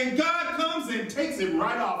estate, and God comes and takes it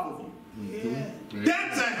right off of you. Yeah.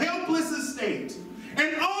 That's a helpless estate.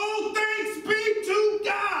 And all thanks be to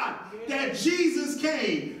God that Jesus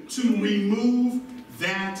came to remove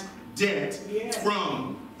that debt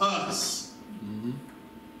from us.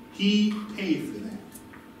 He paid for that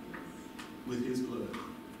with his blood.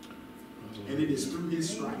 And it is through his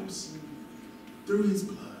stripes, through his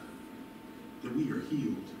blood, that we are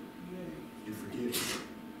healed and forgiven.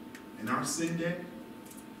 And our sin debt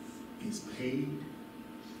is paid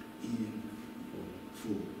in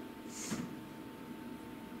full.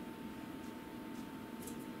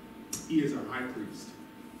 He is our high priest.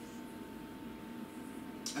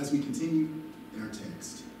 As we continue in our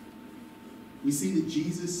text, we see that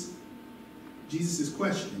Jesus'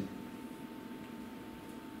 question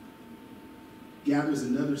gathers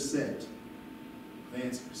another set of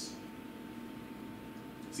answers.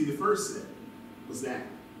 See, the first set was that.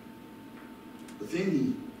 But then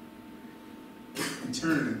he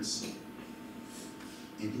turns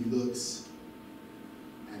and he looks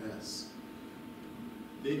at us.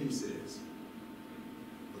 Then he says,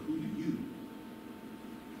 but who do you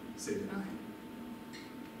say that I am?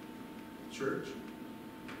 Church?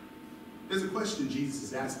 There's a question Jesus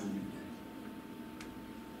is asking you today.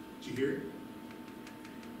 Did you hear it?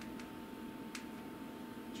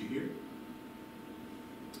 Did you hear it?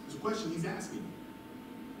 There's a question he's asking you.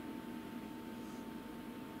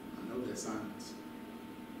 I know that silence.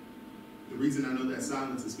 The reason I know that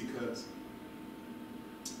silence is because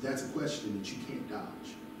that's a question that you can't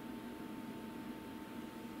dodge.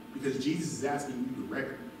 Because Jesus is asking you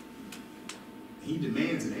directly. He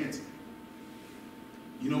demands an answer.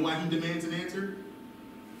 You know why he demands an answer?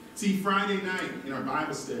 See, Friday night in our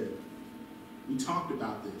Bible study, We talked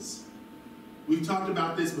about this. We've talked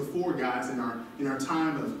about this before, guys, in our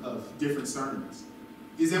time of different sermons.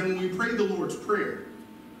 Is that when we pray the Lord's Prayer,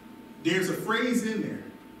 there's a phrase in there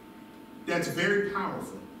that's very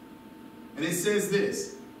powerful. And it says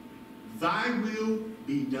this: thy will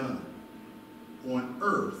be done on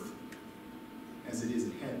earth as it is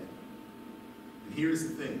in heaven. And here's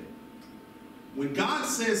the thing. When God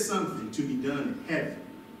says something to be done in heaven,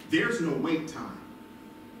 there's no wait time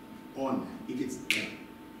on that. It gets done.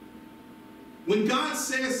 When God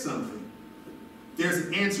says something, there's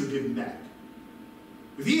an answer given back.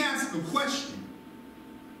 If he asks a question,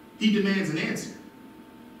 he demands an answer.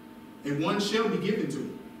 And one shall be given to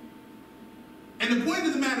him. And the point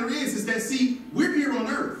of the matter is that, see, we're here on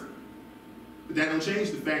earth. But that don't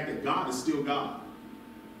change the fact that God is still God.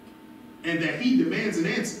 And that he demands an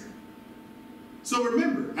answer. So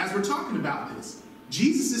remember, as we're talking about this,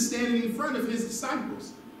 Jesus is standing in front of his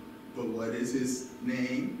disciples. But what is his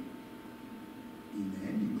name?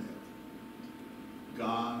 Emmanuel.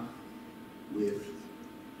 God with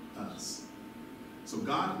us. So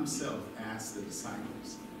God himself asked the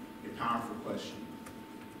disciples a powerful question.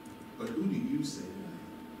 But who do you say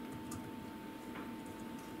that I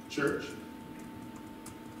am? Church,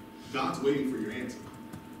 God's waiting for your answer.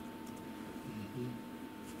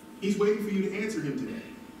 He's waiting for you to answer him today.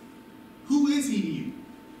 Who is he to you?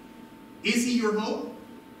 Is he your hope?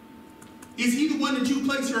 Is he the one that you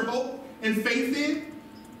place your hope and faith in?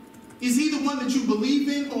 Is he the one that you believe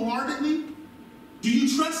in wholeheartedly? Do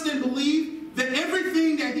you trust and believe that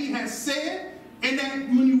everything that he has said, and that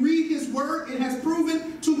when you read his word, it has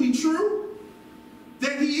proven to be true?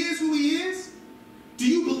 That he is who he is? Do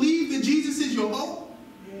you believe that Jesus is your hope?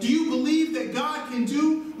 Do you believe that God can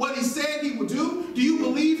do what he said he would do? Do you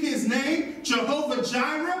believe his name, Jehovah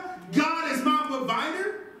Jireh? God is my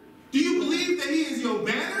provider? Do you believe that he is your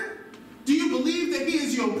banner? Do you believe that he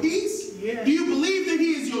is your peace? Yeah. Do you believe that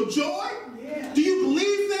he is your joy? Yeah. Do you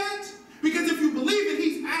believe that? Because if you believe it,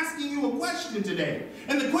 he's asking you a question today.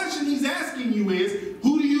 And the question he's asking you is,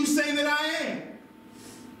 who do you say that I am?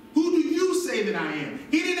 Who do you say that I am?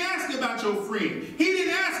 He didn't ask about your friend. He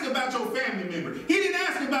didn't ask about your family member. He didn't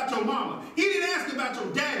ask about your mama. He didn't ask about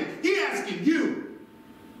your daddy. He's asking you.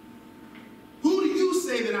 Who do you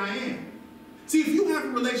say that I am? See, if you have a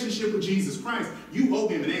relationship with Jesus Christ, you owe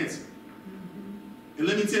him an answer. And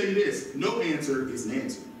let me tell you this, no answer is an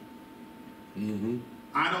answer.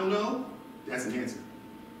 I don't know, that's an answer.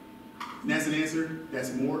 And that's an answer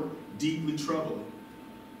that's more deeply troubling,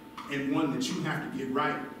 and one that you have to get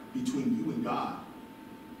right between you and God.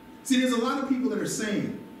 See, there's a lot of people that are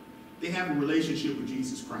saying they have a relationship with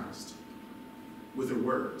Jesus Christ with their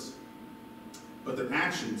words, but their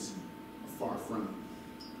actions are far from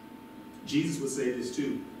it. Jesus would say this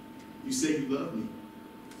too. You say you love me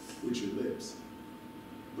with your lips,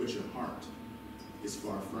 but your heart is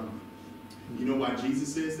far from me. You know why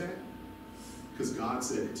Jesus says that? Because God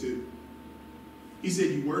said it too. He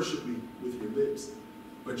said, you worship me with your lips,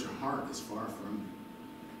 but your heart is far from me.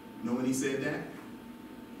 You know when he said that?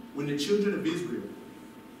 When the children of Israel,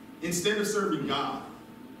 instead of serving God,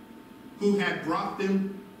 who had brought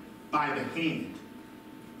them by the hand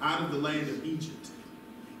out of the land of Egypt,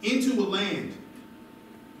 into a land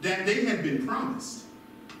that they had been promised.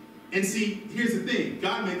 And see, here's the thing.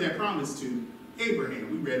 God made that promise to Abraham.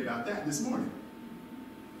 We read about that this morning.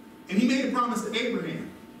 And he made a promise to Abraham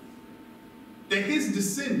that his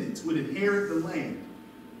descendants would inherit the land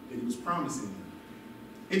that he was promising them.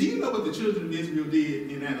 And do you know what the children of Israel did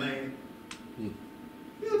in that land? You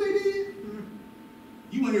know what they did?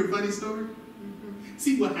 You want to hear a funny story?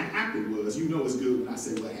 See, what had happened was, you know it's good when I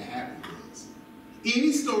say what had happened was.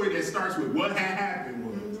 Any story that starts with what had happened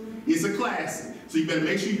was, it's a classic. So you better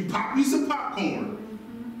make sure you pop you some popcorn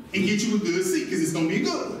and get you a good seat, because it's going to be a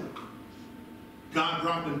good one. God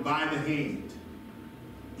brought them by the hand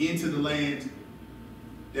into the land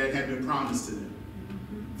that had been promised to them.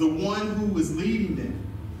 The one who was leading them,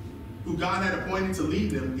 who God had appointed to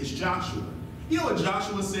lead them, is Joshua. You know what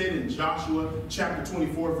Joshua said in Joshua chapter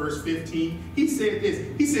 24, verse 15? He said this.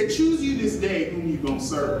 He said, choose you this day whom you're going to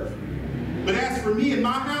serve. But as for me and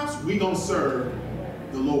my house, we're going to serve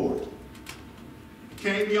the Lord.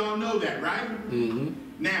 Okay, we all know that, right?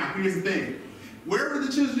 Now, here's the thing. Where were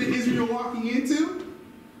the children of Israel walking into?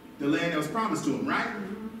 The land that was promised to them, right?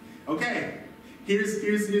 Okay, here's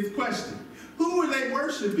the question. Who were they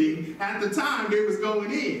worshiping at the time they was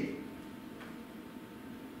going in?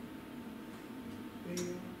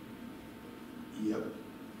 Yep.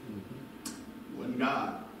 Wasn't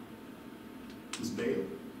God. It was Baal.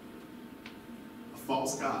 A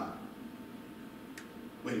false god.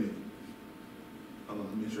 Wait a minute. Hold on,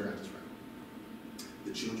 let me make sure I got this right.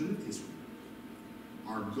 the children of Israel,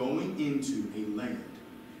 are going into a land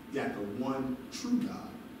that the one true God,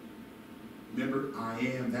 remember, I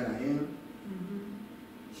am that I am,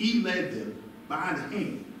 he led them by the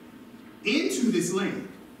hand into this land.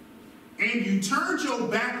 And you turned your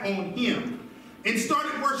back on him and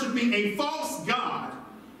started worshiping a false god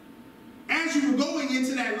as you were going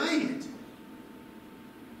into that land.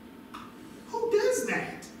 Who does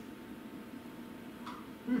that?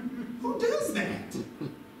 Who does that?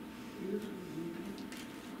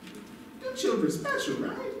 Them children are special,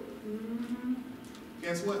 right?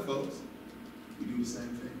 Guess what, folks? We do the same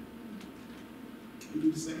thing. We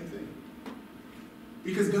do the same thing.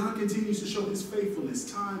 Because God continues to show his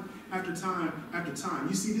faithfulness time after time after time.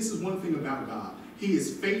 You see, this is one thing about God. He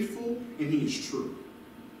is faithful and he is true.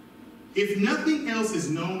 If nothing else is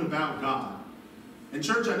known about God, and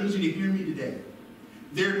church, I need you to hear me today.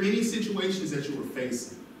 There are many situations that you are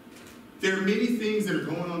facing. There are many things that are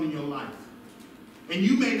going on in your life. And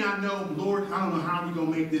you may not know, Lord, I don't know how we're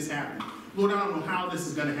going to make this happen. Lord, I don't know how this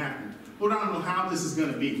is going to happen. Lord, I don't know how this is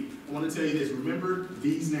going to be. I want to tell you this. Remember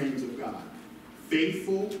these names of God.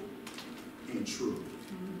 Faithful and true.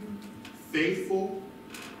 Faithful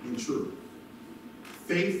and true.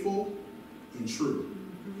 Faithful and true.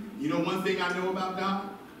 You know one thing I know about God?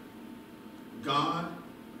 God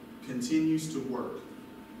continues to work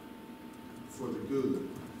for the good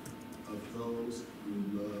of those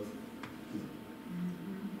who love him.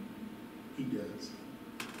 He does.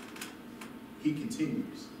 He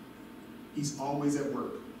continues. He's always at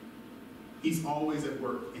work. He's always at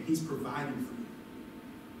work, and he's providing for you.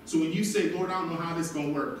 So when you say, Lord, I don't know how this is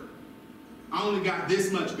going to work. I only got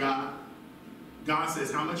this much, God. God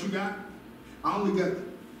says, how much you got? I only got,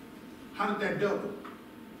 how did that double?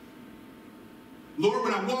 Lord,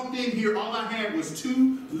 when I walked in here, all I had was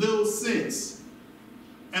 2 little cents.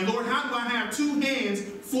 And Lord, how do I have 2 hands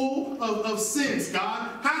full of cents, God?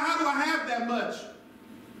 How do I have that much?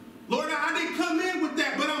 Lord, I didn't come in with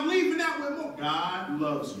that, but I'm leaving out with more. God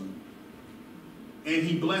loves you. And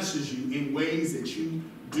he blesses you in ways that you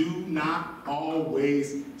do not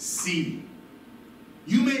always see.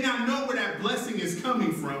 You may not know where that blessing is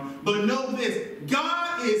coming from, but know this.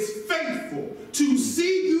 God is faithful to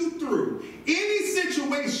see you through any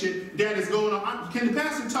situation that is going on. Can the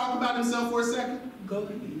pastor talk about himself for a second? Go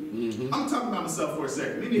ahead. I'm talking about myself for a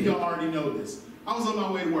second. Many of y'all already know this. I was on my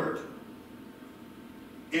way to work.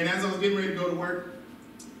 And as I was getting ready to go to work,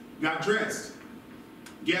 got dressed.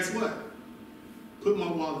 Guess what? Put my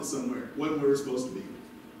wallet somewhere. Wasn't where it was supposed to be.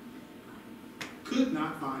 Could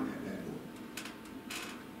not find that bad boy.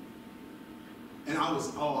 And I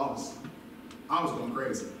was going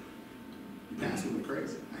crazy. The pastor went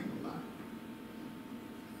crazy. I ain't gonna lie.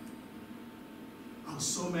 I was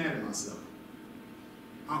so mad at myself.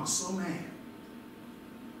 I was so mad.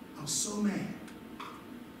 I was so mad.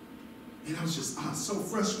 And I was so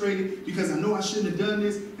frustrated because I know I shouldn't have done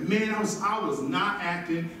this. And man, I was not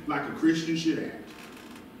acting like a Christian should act.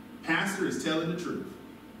 Pastor is telling the truth.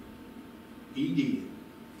 He did.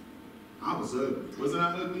 I was ugly. Wasn't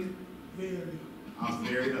I ugly? Very. I was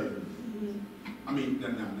very ugly. I mean, now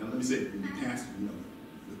let me say, pastor,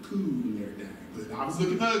 the cool and everything. But I was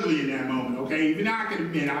looking ugly in that moment, okay? Even I can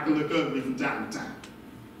admit I can look ugly from time to time.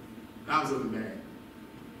 I was looking bad.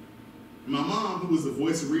 My mom, who was the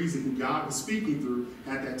voice of reason, who God was speaking through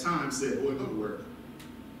at that time, said, boy, go to work.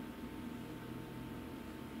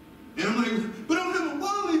 And I'm like, but I don't have a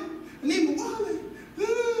wallet. I need my wallet.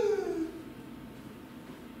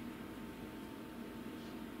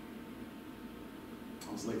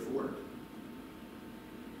 I was late for work.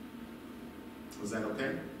 Was that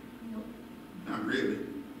okay? Nope. Not really,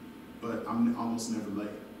 but I'm almost never late.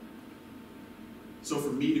 So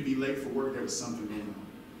for me to be late for work, there was something going on.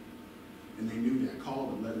 And they knew that. I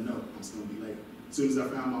called them, let them know I was going to be late. As soon as I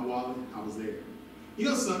found my wallet, I was there. You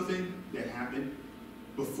know something that happened?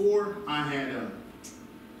 Before I had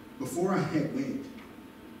went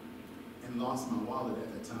and lost my wallet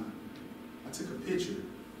at that time, I took a picture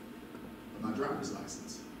of my driver's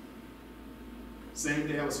license. Same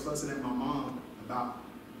day I was fussing at my mom about,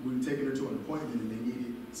 we were taking her to an appointment and they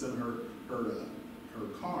needed some of her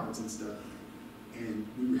cards and stuff. And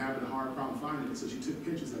we were having a hard problem finding it, so she took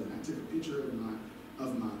pictures of it. I took a picture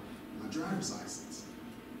of my driver's license.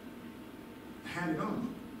 I had it on me.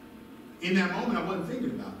 In that moment, I wasn't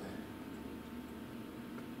thinking about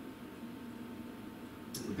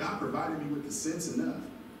that. But God provided me with the sense enough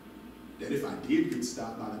that if I did get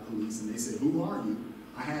stopped by the police and they said, who are you?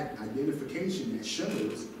 I had identification that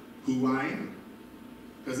shows who I am.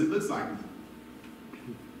 Because it looks like me.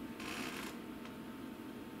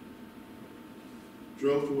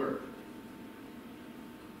 Drove to work.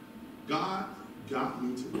 God got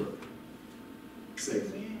me to work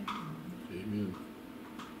safely. Amen.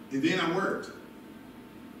 And then I worked.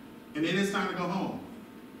 And then it's time to go home.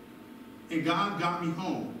 And God got me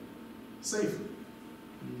home safely.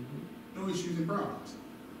 No issues and problems.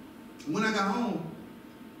 And when I got home,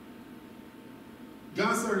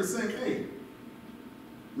 God started saying, hey,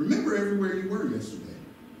 remember everywhere you were yesterday.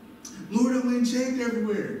 Lord, I went and checked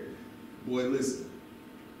everywhere. Boy, listen.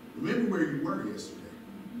 Remember where you were yesterday.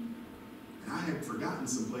 And I had forgotten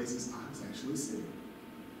some places I was actually sitting.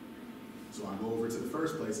 So I go over to the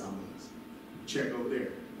first place I was. Check over there.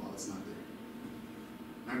 Well, it's not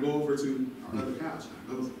there. I go over to our other couch.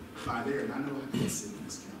 I go by there, and I know I can't sit on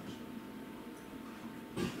this couch.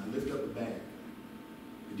 And I lift up the bag.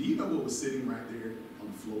 And do you know what was sitting right there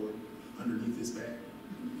on the floor underneath this bag?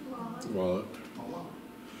 Wallet. My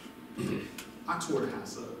wallet. I tore the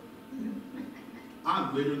house up.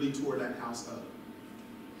 I literally tore that house up.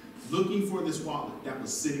 Looking for this wallet that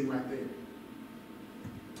was sitting right there.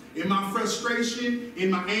 In my frustration,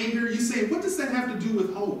 in my anger, you say, what does that have to do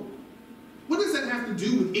with hope? What does that have to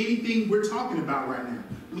do with anything we're talking about right now?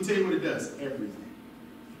 Let me tell you what it does. Everything.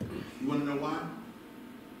 You want to know why?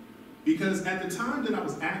 Because at the time that I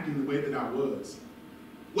was acting the way that I was,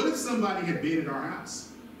 what if somebody had been at our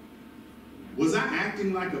house? Was I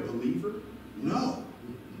acting like a believer? No.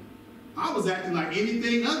 I was acting like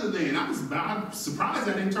anything other than. I'm surprised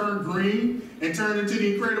I didn't turn green and turn into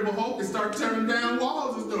the Incredible Hulk and start turning down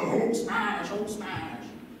walls and stuff. Hulk smash, Hulk smash.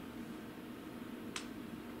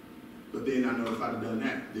 But then I know if I'd have done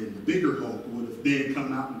that, then the bigger Hulk would have then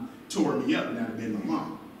come out and tore me up, and that would have been my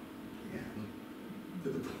mom. Yeah.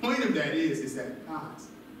 But the point of that is that, guys,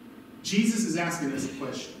 Jesus is asking us a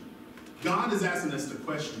question. God is asking us to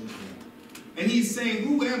question him. And he's saying,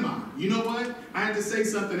 who am I? You know what? I had to say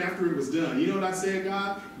something after it was done. You know what I said,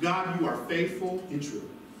 God? God, you are faithful and true.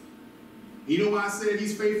 You know why I said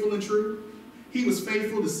he's faithful and true? He was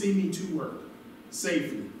faithful to see me to work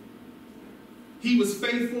safely. He was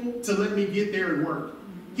faithful to let me get there and work.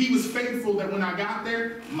 He was faithful that when I got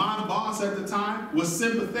there, my boss at the time was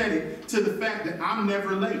sympathetic to the fact that I'm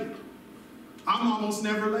never late. I'm almost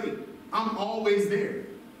never late. I'm always there.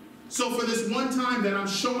 So for this one time that I'm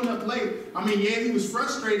showing up late, I mean, yeah, he was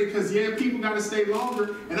frustrated because, yeah, people got to stay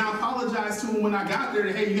longer. And I apologized to him when I got there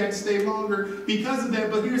that, hey, you had to stay longer because of that.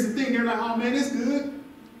 But here's the thing. They're like, oh, man, it's good.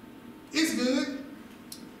 It's good.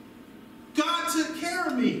 God took care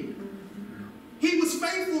of me. He was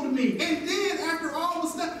faithful to me. And then after all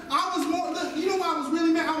was done, I was more, look, you know why I was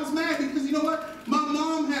really mad? I was mad because, you know what? My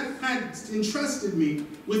mom had entrusted me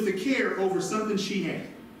with the care over something she had.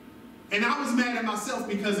 And I was mad at myself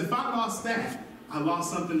because if I lost that, I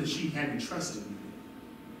lost something that she had entrusted me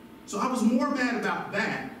with. So I was more mad about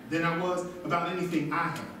that than I was about anything I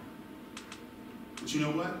had. But you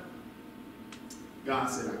know what? God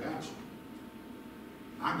said, I got you.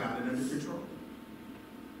 I got it under control.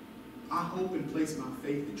 I hope and place my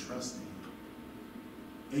faith and trust in him.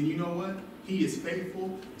 And you know what? He is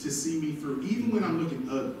faithful to see me through, even when I'm looking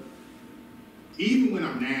ugly, even when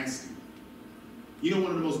I'm nasty. You know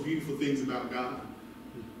one of the most beautiful things about God?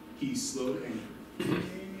 He's slow to anger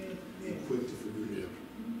and quick to forgive.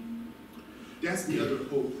 That's the other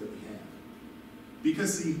hope that we have.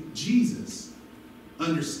 Because see, Jesus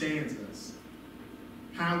understands us.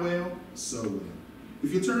 How well? So well.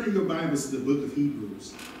 If you turn in your Bibles to the book of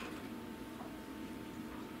Hebrews,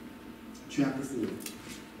 chapter 4.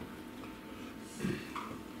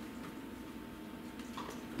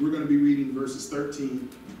 We're going to be reading verses 14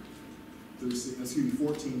 through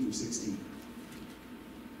 16.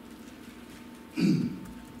 And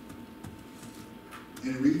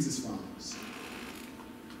it reads as follows.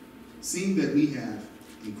 Seeing that we have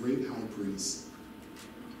a great high priest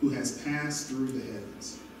who has passed through the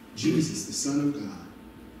heavens, Jesus, the Son of God,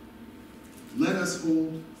 let us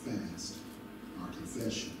hold fast our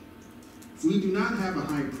confession. For we do not have a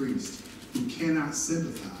high priest who cannot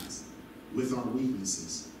sympathize with our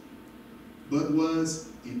weaknesses, but was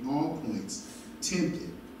in all points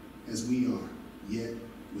tempted as we are, yet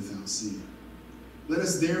without sin. Let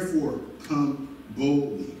us therefore come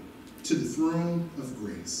boldly to the throne of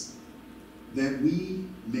grace, that we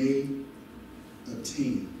may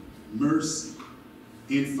obtain mercy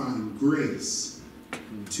and find grace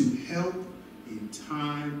to help in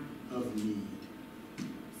time of need.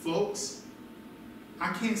 Folks,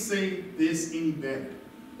 I can't say this any better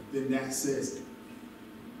than that says it.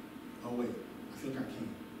 Oh wait, I think I can.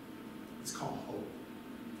 It's called hope.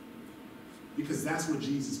 Because that's what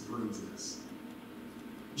Jesus brings us.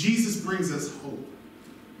 Jesus brings us hope.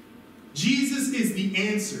 Jesus is the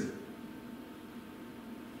answer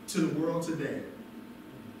to the world today.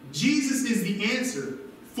 Jesus is the answer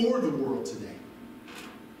for the world today.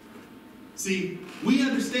 See, we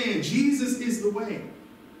understand Jesus is the way.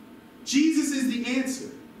 Jesus is the answer.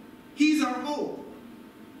 He's our hope.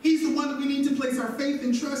 He's the one that we need to place our faith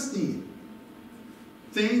and trust in.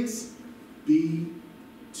 Thanks be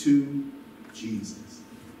to Jesus.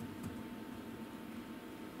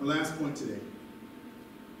 Our last point today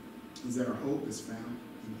is that our hope is found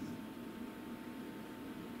in Him.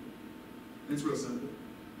 It's real simple.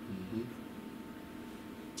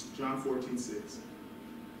 John 14:6.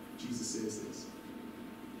 Jesus says this.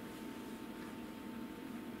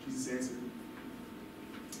 Jesus answered,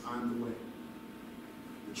 I am the way,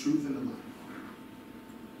 the truth, and the life.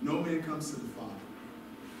 No man comes to the Father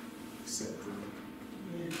except through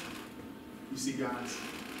me. You see, guys,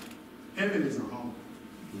 heaven is our home.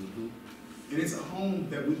 And it's a home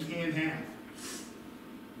that we can have.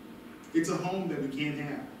 It's a home that we can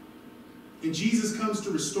have. And Jesus comes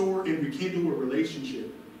to restore and rekindle a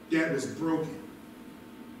relationship that was broken.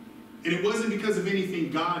 And it wasn't because of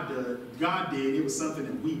anything God did. It was something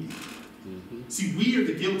that we did. See, we are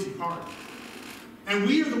the guilty party. And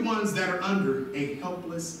we are the ones that are under a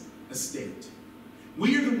helpless estate.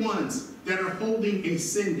 We are the ones that are holding a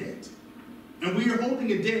sin debt. And we are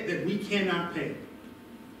holding a debt that we cannot pay.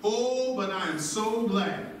 Oh, but I am so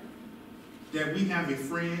glad that we have a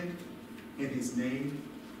friend, and his name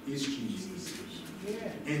is Jesus.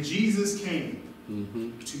 And Jesus came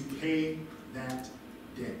to pay that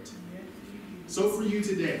debt. So for you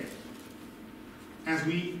today, as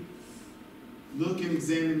we look and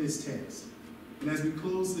examine this text, and as we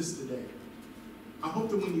close this today, I hope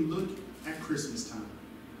that when you look at Christmas time,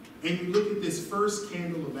 and you look at this first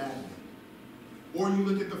candle of Advent, or you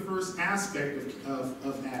look at the first aspect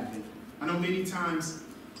of Advent, I know many times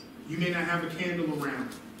you may not have a candle around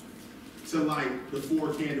to light the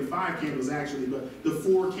 5 candles actually, but the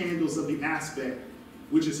 4 candles of the aspect,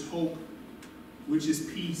 which is hope, which is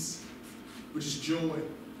peace, which is joy,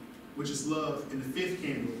 which is love, and the 5th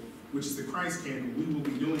candle, which is the Christ candle. We will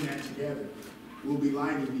be doing that together. We'll be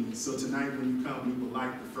lighting these. So tonight when you come, we will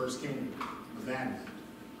light the first candle of Advent.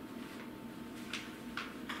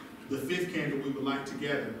 The 5th candle we will light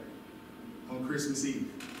together on Christmas Eve,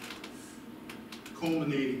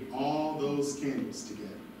 culminating all those candles together.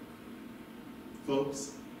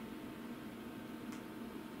 Folks,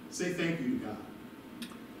 say thank you to God.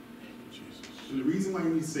 And the reason why you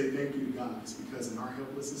need to say thank you to God is because in our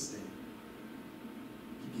helpless estate,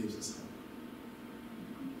 He gives us hope.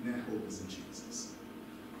 And that hope is in Jesus.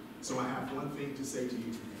 So I have one thing to say to you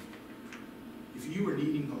today. If you are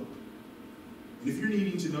needing hope, and if you're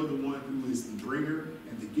needing to know the one who is the bringer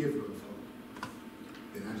and the giver of hope,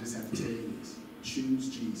 then I just have to tell you this. Choose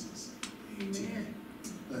Jesus. Today.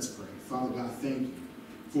 Let's pray. Father God, thank you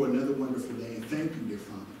for another wonderful day. And thank you, dear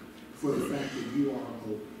Father, for the fact that you are our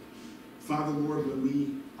hope. Father, Lord, when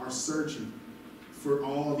we are searching for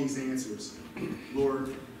all these answers,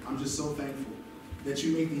 Lord, I'm just so thankful that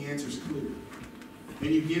you make the answers clear. And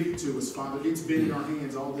you give it to us, Father. It's been in our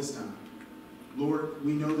hands all this time. Lord,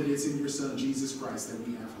 we know that it's in your Son, Jesus Christ, that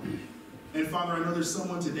we have hope. And Father, I know there's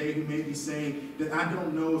someone today who may be saying that I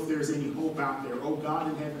don't know if there's any hope out there. Oh God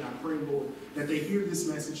in heaven, I pray, Lord, that they hear this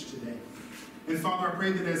message today. And Father, I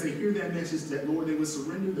pray that as they hear that message, that Lord, they would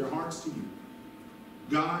surrender their hearts to you.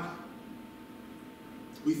 God,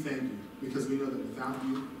 we thank you because we know that without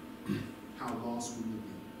you, how lost we would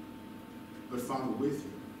be. But Father, with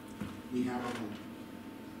you, we have a home.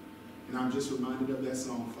 And I'm just reminded of that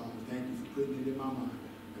song, Father. Thank you for putting it in my mind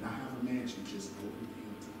that I have a mansion just over the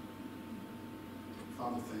hilltop.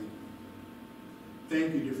 Father, thank you.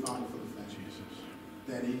 Thank you, dear Father, for the fact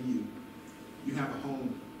that in you, you have a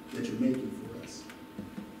home that you're making for us.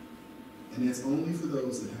 And that's only for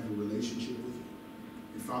those that have a relationship with you.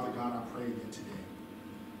 And Father God, I pray that today,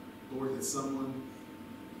 Lord, that someone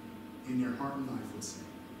in their heart and life would say,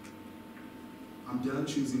 I'm done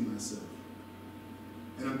choosing myself.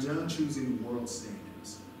 And I'm done choosing the world's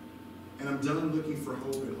standards. And I'm done looking for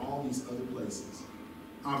hope in all these other places.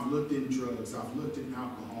 I've looked in drugs, I've looked in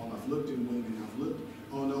alcohol, I've looked in women, I've looked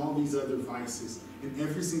on all these other vices. And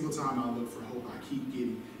every single time I look for hope, I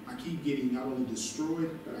keep getting not only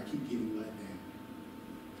destroyed, but I keep getting let down.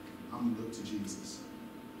 I'm gonna look to Jesus.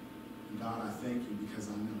 And God, I thank you because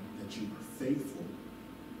I know that you are faithful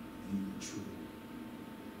and you are true.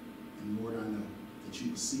 And Lord, I know that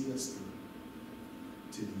you will see us through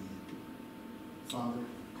to the end. Father,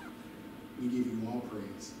 we give you all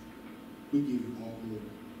praise. We give you all glory.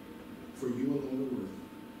 For you alone are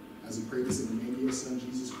worthy. As we pray this in the name of your Son,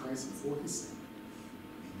 Jesus Christ, and for his sake.